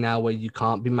league now where you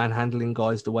can't be manhandling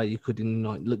guys the way you could in the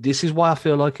night. Look, this is why I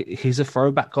feel like he's a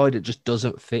throwback guy that just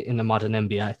doesn't fit in the modern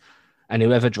NBA. And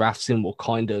whoever drafts him will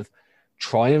kind of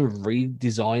try and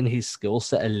redesign his skill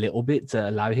set a little bit to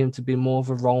allow him to be more of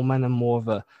a role man and more of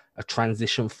a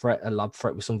transition threat, a lob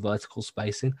threat with some vertical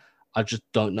spacing. I just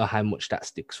don't know how much that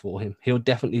sticks for him. He'll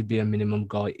definitely be a minimum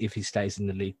guy if he stays in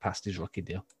the league past his rookie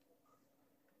deal.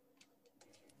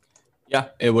 Yeah,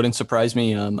 it wouldn't surprise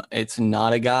me. It's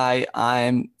not a guy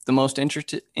I'm the most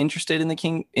interested in the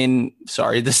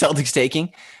Celtics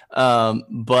taking.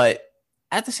 But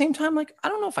at the same time, like, I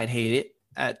don't know if I'd hate it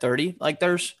at 30. Like,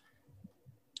 there's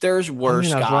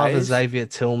worse guys. I'd rather Xavier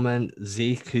Tillman,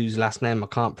 Zeke, whose last name I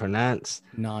can't pronounce.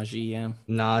 Najee, yeah.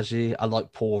 Najee. I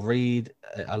like Paul Reed.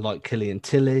 I like Killian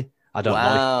Tilly. I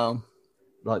don't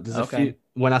like there's a few.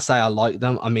 When I say I like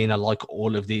them, I mean I like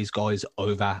all of these guys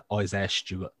over Isaiah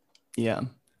Stewart. Yeah.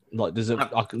 Like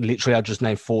I just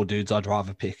named 4 dudes I'd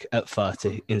rather pick at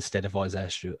 30 instead of Isaiah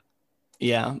Stewart.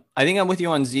 Yeah. I think I'm with you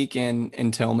on Zeke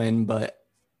and Tillman, but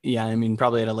Yeah, I mean,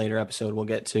 probably at a later episode, we'll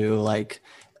get to like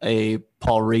a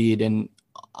Paul Reed and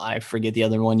I forget the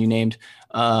other one you named.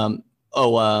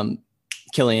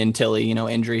 Killian Tilly,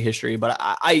 injury history, but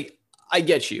I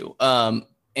get you.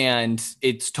 And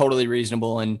it's totally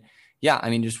reasonable. And yeah, I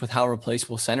mean, just with how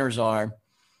replaceable centers are,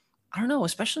 I don't know,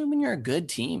 especially when you're a good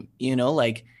team,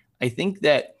 like I think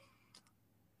that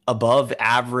above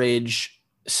average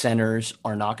centers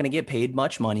are not going to get paid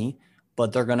much money,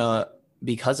 but they're going to,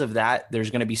 because of that,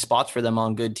 there's going to be spots for them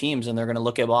on good teams. And they're going to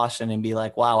look at Boston and be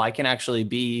like, wow, I can actually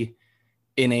be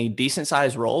in a decent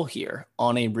sized role here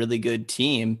on a really good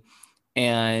team.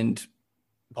 And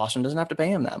Boston doesn't have to pay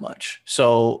him that much.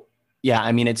 So yeah,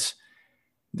 I mean, it's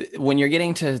when you're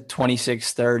getting to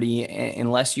 26, 30,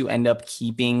 unless you end up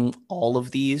keeping all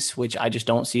of these, which I just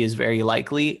don't see as very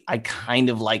likely, I kind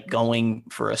of like going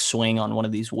for a swing on one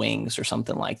of these wings or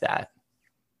something like that.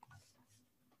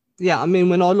 Yeah, I mean,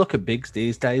 when I look at bigs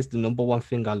these days, the number one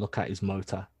thing I look at is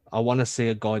motor. I want to see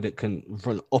a guy that can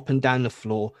run up and down the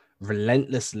floor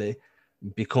relentlessly,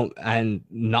 and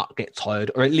not get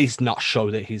tired, or at least not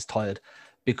show that he's tired.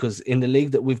 Because in the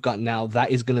league that we've got now,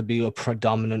 that is going to be a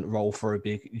predominant role for a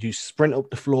big. You sprint up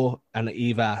the floor and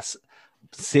either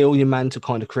seal your man to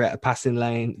kind of create a passing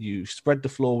lane, you spread the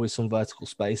floor with some vertical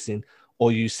spacing,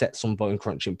 or you set some bone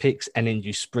crunching picks, and then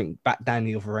you sprint back down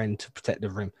the other end to protect the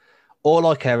rim. All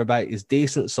I care about is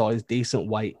decent size, decent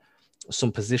weight,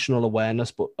 some positional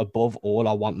awareness, but above all,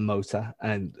 I want motor.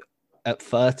 And at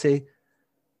 30,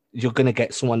 you're going to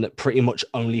get someone that pretty much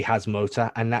only has motor,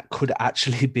 and that could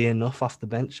actually be enough off the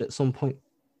bench at some point.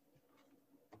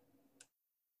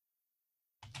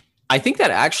 I think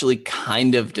that actually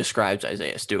kind of describes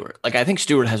Isaiah Stewart. Like, I think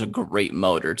Stewart has a great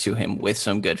motor to him with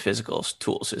some good physical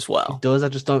tools as well. He does. I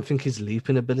just don't think his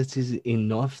leaping ability is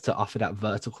enough to offer that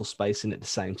vertical spacing at the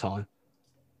same time.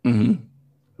 Mm-hmm.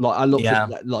 Like, I look at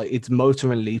that, like it's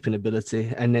motor and leaping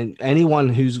ability. And then anyone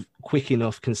who's quick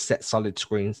enough can set solid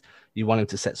screens. You want him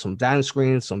to set some down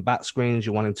screens, some back screens.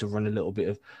 You want him to run a little bit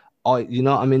of,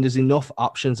 there's enough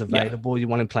options available. Yeah. You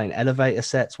want him playing elevator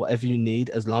sets, whatever you need,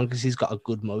 as long as he's got a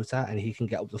good motor and he can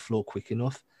get up the floor quick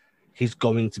enough, he's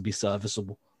going to be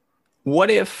serviceable.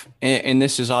 What if, and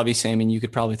this is obviously, I mean, you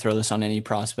could probably throw this on any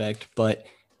prospect, but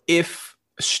if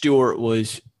Stewart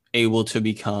was able to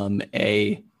become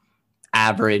a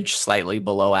average, slightly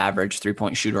below average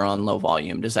 3-point shooter on low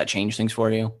volume, does that change things for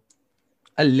you?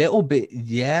 A little bit,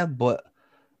 yeah, but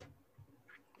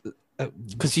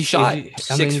because he shot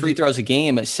six free throws a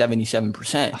game at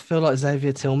 77%. I feel like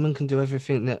Xavier Tillman can do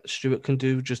everything that Stewart can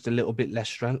do, just a little bit less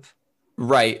strength.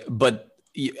 Right, but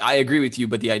I agree with you.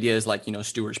 But the idea is like,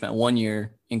 Stewart spent 1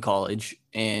 year in college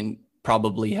and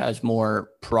probably has more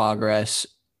progress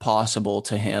possible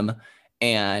to him,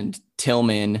 and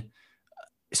Tillman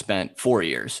spent 4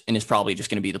 years and is probably just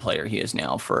going to be the player he is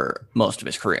now for most of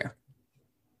his career.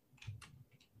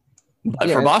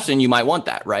 But for Boston, you might want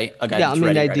that, right? A guy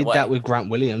they did that with Grant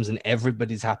Williams, and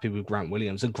everybody's happy with Grant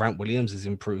Williams. And Grant Williams has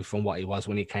improved from what he was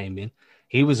when he came in.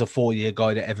 He was a 4-year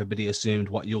guy that everybody assumed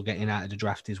what you're getting out of the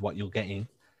draft is what you're getting.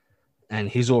 And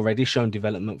he's already shown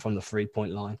development from the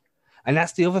 3-point line. And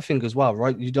that's the other thing as well,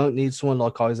 right? You don't need someone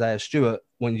like Isaiah Stewart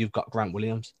when you've got Grant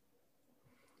Williams.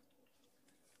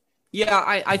 Yeah,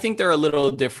 I think they're a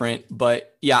little different,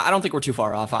 but yeah, I don't think we're too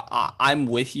far off. I'm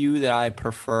with you that I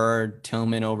prefer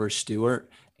Tillman over Stewart,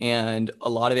 and a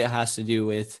lot of it has to do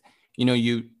with,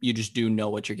 you just do know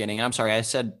what you're getting. And I'm sorry, I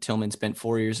said Tillman spent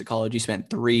 4 years at college. He spent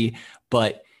 3,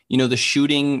 but the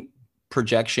shooting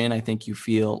projection, I think you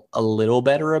feel a little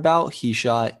better about. He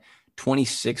shot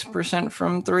 26%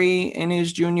 from 3 in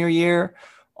his junior year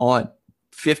on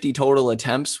 50 total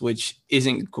attempts, which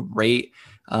isn't great.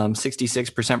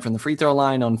 66% from the free throw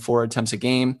line on 4 attempts a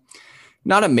game.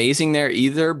 Not amazing there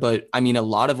either, but I mean, a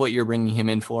lot of what you're bringing him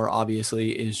in for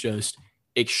obviously is just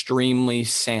extremely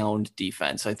sound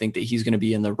defense. I think that he's going to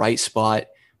be in the right spot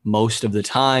most of the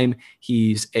time.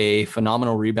 He's a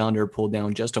phenomenal rebounder, pulled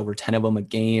down just over 10 of them a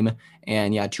game.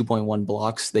 And 2.1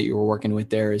 blocks that you were working with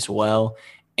there as well.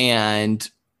 And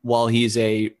while he's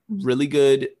a really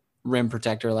good rim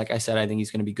protector, like I said, I think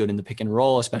he's going to be good in the pick and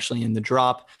roll, especially in the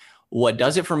drop. What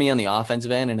does it for me on the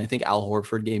offensive end, and I think Al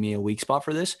Horford gave me a weak spot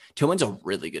for this, Tillman's a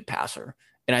really good passer.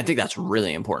 And I think that's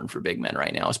really important for big men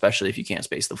right now, especially if you can't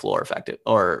space the floor effective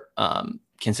or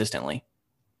consistently.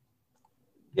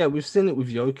 Yeah, we've seen it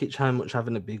with Jokic, how much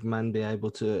having a big man be able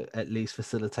to at least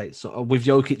facilitate. So with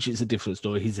Jokic, it's a different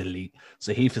story. He's elite,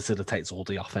 so he facilitates all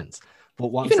the offense.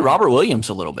 But even Robert Williams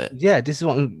a little bit. Yeah, this is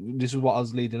what I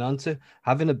was leading on to.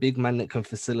 Having a big man that can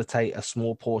facilitate a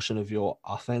small portion of your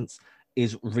offense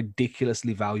is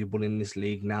ridiculously valuable in this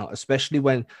league now, especially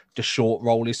when the short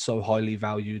roll is so highly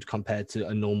valued compared to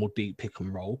a normal deep pick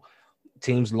and roll.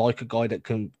 Teams like a guy that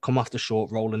can come off the short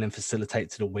roll and then facilitate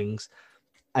to the wings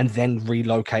and then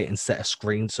relocate and set a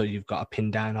screen so you've got a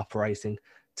pin down operating.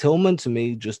 Tillman, to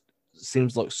me, just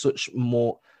seems like such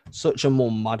a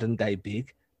more modern day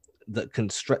big that can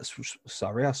stretch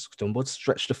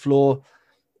the floor.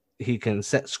 He can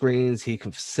set screens, he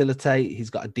can facilitate, he's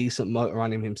got a decent motor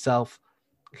on him himself.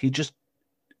 He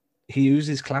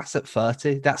uses class at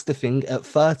 30. That's the thing. At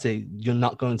 30, you're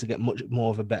not going to get much more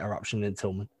of a better option than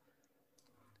Tillman.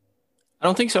 I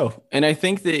don't think so. And I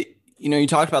think that, you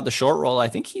talked about the short roll. I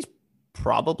think he's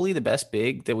probably the best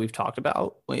big that we've talked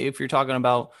about. If you're talking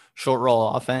about short roll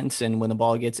offense and when the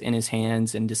ball gets in his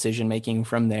hands and decision making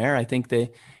from there, I think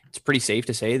that it's pretty safe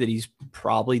to say that he's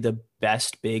probably the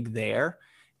best big there.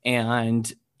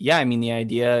 And yeah, I mean, the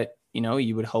idea,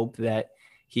 you would hope that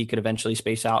he could eventually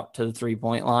space out to the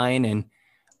 3-point line. And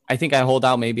I think I hold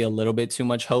out maybe a little bit too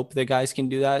much hope that guys can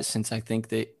do that, since I think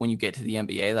that when you get to the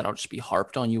NBA, that'll just be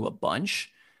harped on you a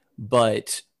bunch.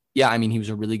 But yeah, I mean, he was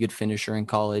a really good finisher in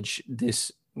college.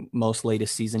 This most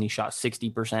latest season, he shot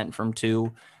 60% from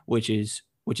 2, which is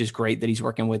great that he's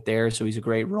working with there. So he's a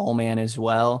great roll man as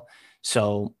well.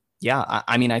 So yeah,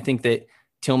 I mean, I think that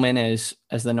Tillman as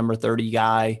the number 30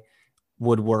 guy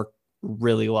would work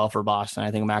really well for Boston. I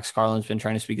think Max Garland's been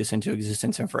trying to speak this into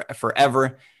existence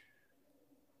forever.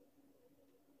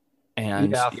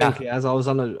 And yeah, I think he has. I was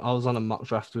on a mock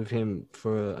draft with him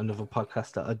for another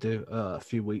podcast that I do a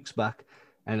few weeks back,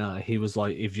 and he was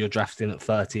like, "If you're drafting at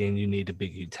 30 and you need a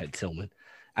big, you take Tillman."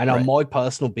 And on my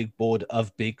personal big board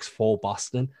of bigs for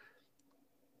Boston,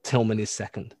 Tillman is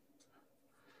second.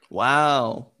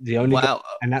 Wow.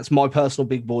 And that's my personal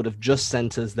big board of just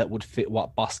centers that would fit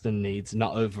what Boston needs,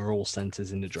 not overall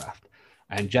centers in the draft.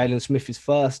 And Jalen Smith is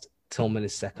first, Tillman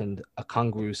is second,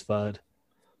 Okongwu is third.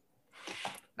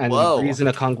 And the reason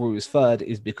Okongwu is third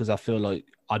is because I feel like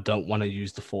I don't want to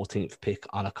use the 14th pick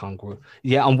on Okongwu.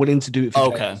 Yeah, I'm willing to do it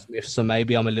for Jalen Smith, so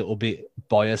maybe I'm a little bit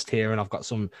biased here, and I've got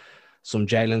some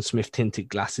Jalen Smith tinted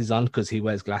glasses on because he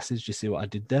wears glasses. Do you see what I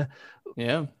did there?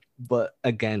 Yeah. But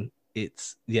again,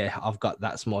 that's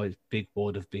my big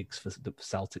board of bigs for the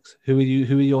Celtics. Who are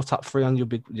your top 3 on your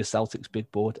Celtics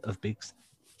big board of bigs?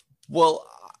 Well,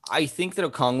 I think that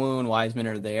Okongwu and Wiseman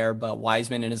are there, but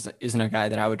Wiseman isn't a guy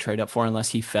that I would trade up for unless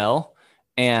he fell.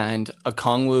 And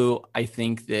Okongwu, I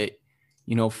think that,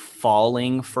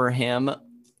 falling for him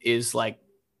is like,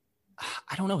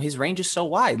 I don't know, his range is so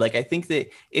wide. Like, I think that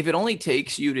if it only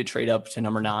takes you to trade up to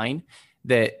number 9,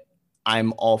 that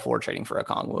I'm all for trading for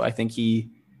Okongwu. I think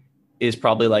he is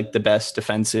probably like the best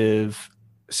defensive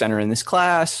center in this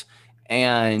class.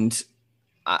 And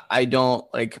I don't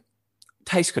like,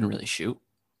 Tice couldn't really shoot,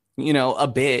 a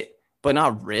bit, but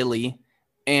not really.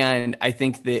 And I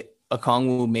think that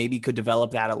Okongwu maybe could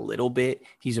develop that a little bit.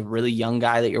 He's a really young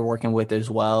guy that you're working with as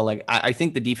well. Like, I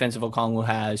think the defensive Okongwu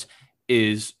has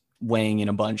is weighing in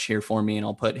a bunch here for me, and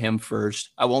I'll put him first.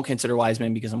 I won't consider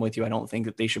Wiseman because I'm with you. I don't think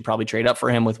that they should probably trade up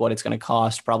for him with what it's going to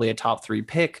cost, probably a top 3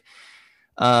 pick.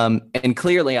 And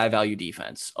clearly I value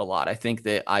defense a lot. I think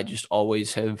that I just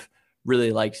always have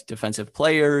really liked defensive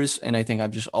players, and I think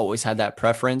I've just always had that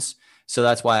preference. So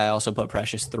that's why I also put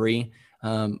Precious 3.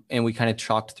 And we kind of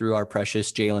chalked through our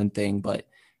Precious Jalen thing,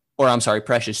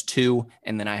 Precious 2,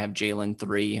 and then I have Jalen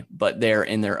 3, but they're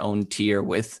in their own tier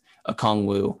with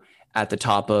Okongwu at the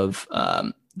top of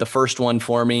the first one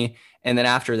for me. And then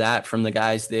after that, from the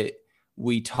guys that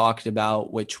we talked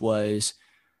about, which was,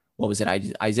 what was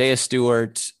it? Isaiah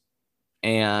Stewart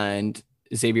and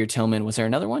Xavier Tillman. Was there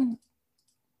another one?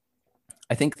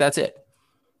 I think that's it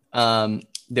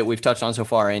that we've touched on so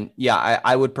far. And yeah,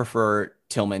 I would prefer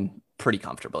Tillman pretty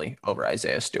comfortably over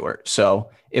Isaiah Stewart. So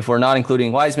if we're not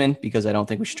including Wiseman, because I don't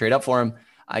think we should trade up for him,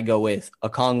 I go with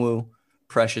Okongwu,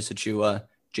 Precious Achiuwa,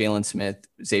 Jalen Smith,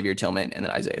 Xavier Tillman, and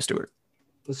then Isaiah Stewart.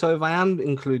 So if I am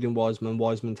including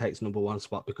Wiseman takes number 1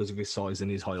 spot because of his size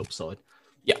and his high upside.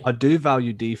 Yeah, I do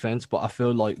value defense, but I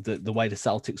feel like the way the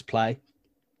Celtics play,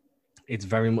 it's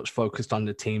very much focused on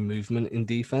the team movement in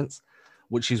defense,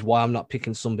 which is why I'm not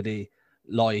picking somebody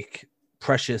like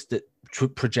Precious that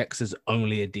projects as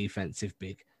only a defensive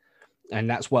big. And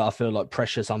that's where I feel like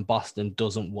Precious on Boston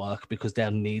doesn't work because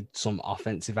they'll need some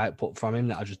offensive output from him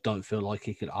that I just don't feel like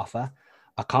he could offer.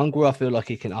 Okongwu, I feel like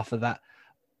he can offer that.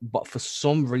 But for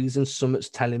some reason, something's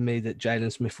telling me that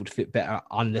Jalen Smith would fit better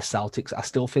on the Celtics. I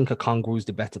still think Okongwu is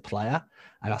the better player,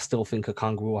 and I still think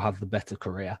Okongwu will have the better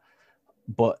career.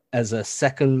 But as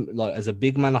a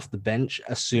big man off the bench,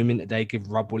 assuming that they give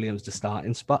Rob Williams the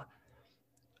starting spot,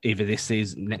 either this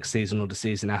season, next season, or the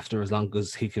season after, as long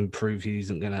as he can prove he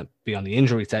isn't going to be on the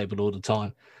injury table all the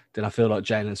time, then I feel like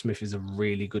Jalen Smith is a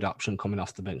really good option coming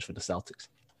off the bench for the Celtics.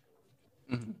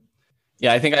 Mm-hmm.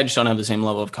 Yeah, I think I just don't have the same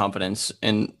level of confidence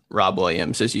in Rob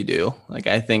Williams as you do. Like,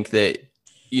 I think that,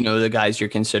 you know, the guys you're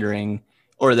considering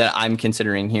or that I'm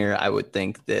considering here, I would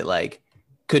think that like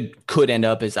could end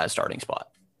up as that starting spot.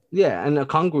 Yeah, and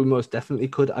Okongwu most definitely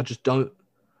could. I just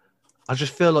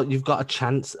feel like you've got a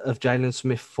chance of Jalen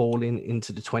Smith falling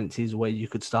into the 20s where you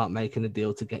could start making a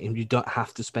deal to get him. You don't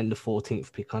have to spend the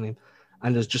 14th pick on him.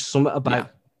 And there's just something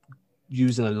about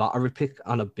using a lottery pick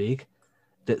on a big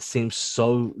that seems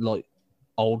so like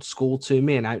old school to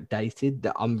me and outdated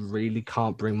that I really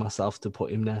can't bring myself to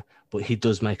put him there. But he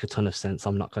does make a ton of sense.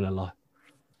 I'm not going to lie.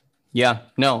 Yeah,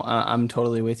 no, I'm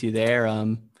totally with you there.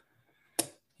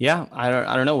 Yeah, I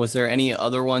don't know. Was there any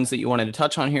other ones that you wanted to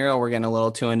touch on here, or we're getting a little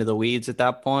too into the weeds at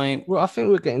that point? Well, I think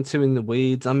we're getting too in the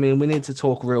weeds. I mean, we need to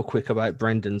talk real quick about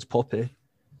Brendan's puppy.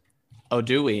 Oh,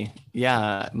 do we?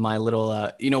 Yeah, my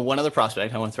little, one other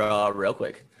prospect I want to throw out real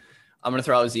quick. I'm going to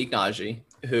throw out Zeke Naji,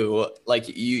 who, like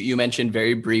you mentioned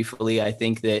very briefly, I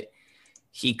think that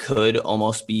he could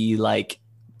almost be like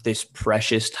this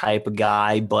precious type of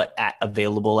guy, but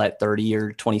available at 30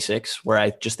 or 26, where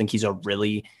I just think he's a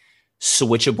really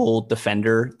switchable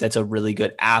defender that's a really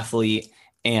good athlete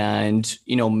and,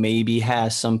 you know, maybe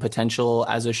has some potential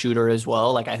as a shooter as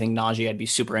well. Like, I think Naji, I'd be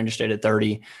super interested at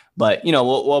 30, but, you know,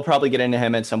 we'll probably get into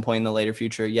him at some point in the later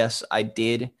future. Yes, I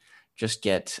did just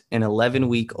get an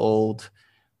 11-week-old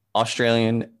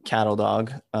Australian cattle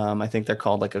dog. I think they're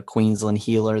called like a Queensland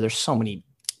Heeler. There's so many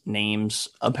names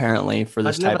apparently for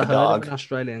this type of dog. I've never heard of an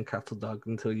Australian cattle dog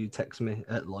until you text me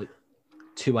at like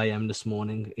 2 a.m. this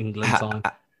morning, England time.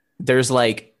 There's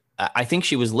like, I think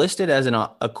she was listed as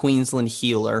a Queensland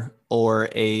Heeler, or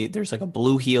there's like a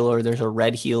blue Heeler, there's a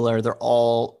red Heeler. They're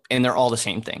all the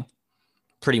same thing,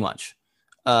 pretty much.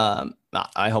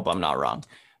 I hope I'm not wrong,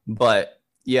 but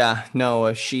yeah,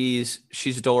 no, she's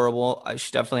adorable.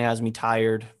 She definitely has me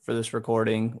tired for this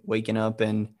recording, waking up,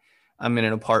 and I'm in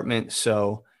an apartment,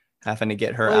 so having to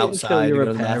get her outside to go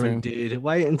to the bathroom. Dude,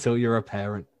 wait until you're a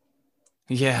parent.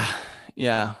 Yeah.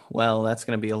 Well, that's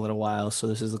going to be a little while. So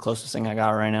this is the closest thing I got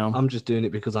right now. I'm just doing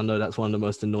it because I know that's one of the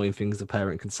most annoying things a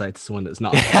parent can say to someone that's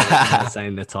not a parent,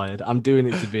 saying they're tired. I'm doing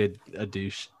it to be a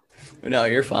douche. No,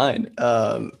 you're fine.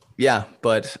 Yeah,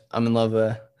 but I'm in love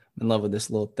with this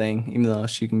little thing, even though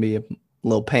she can be a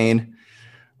little pain.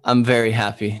 I'm very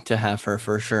happy to have her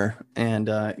for sure. And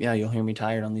yeah, you'll hear me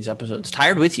tired on these episodes.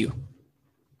 Tired with you.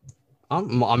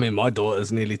 I mean, my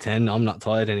daughter's nearly 10. I'm not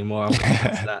tired anymore. I'll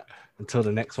that until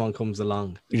the next one comes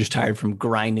along. You're just tired from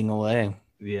grinding away.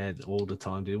 Yeah, all the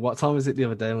time, dude. What time was it the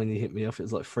other day when you hit me up? It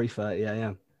was like 3:30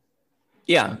 a.m.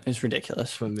 Yeah, it's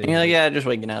ridiculous for me. And you're like, yeah, just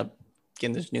waking up,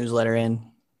 getting this newsletter in.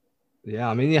 Yeah,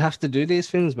 I mean, you have to do these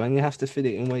things, man. You have to fit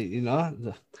it in. Wait, you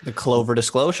know, the Clover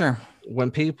disclosure.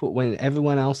 When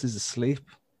everyone else is asleep,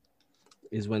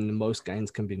 is when the most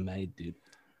gains can be made, dude.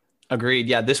 Agreed.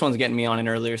 Yeah, this one's getting me on an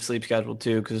earlier sleep schedule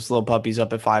too, because this little puppy's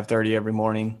up at 5:30 every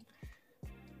morning.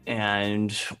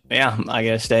 And yeah, I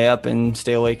gotta stay up and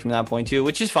stay awake from that point too,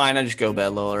 which is fine. I just go to bed a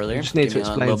little earlier. You just need to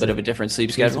explain a little bit of a different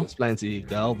sleep schedule. Explain to you,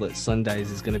 girl, that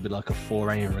Sundays is going to be like a 4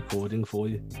 a.m. recording for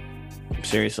you.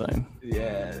 Seriously.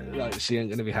 Yeah, like she ain't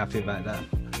going to be happy about that.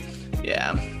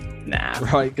 Yeah, nah.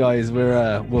 Right, guys,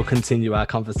 we'll continue our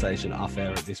conversation off air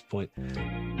at this point.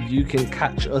 You can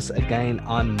catch us again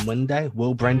on Monday.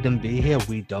 Will Brendan be here?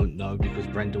 We don't know, because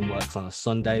Brendan works on a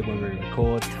Sunday when we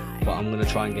record, but I'm going to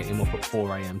try and get him up at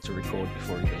 4 a.m. to record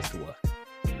before he goes to work.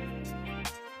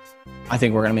 I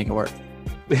think we're going to make it work.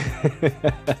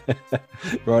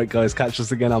 Right, guys, catch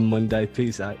us again on Monday.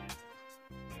 Peace out.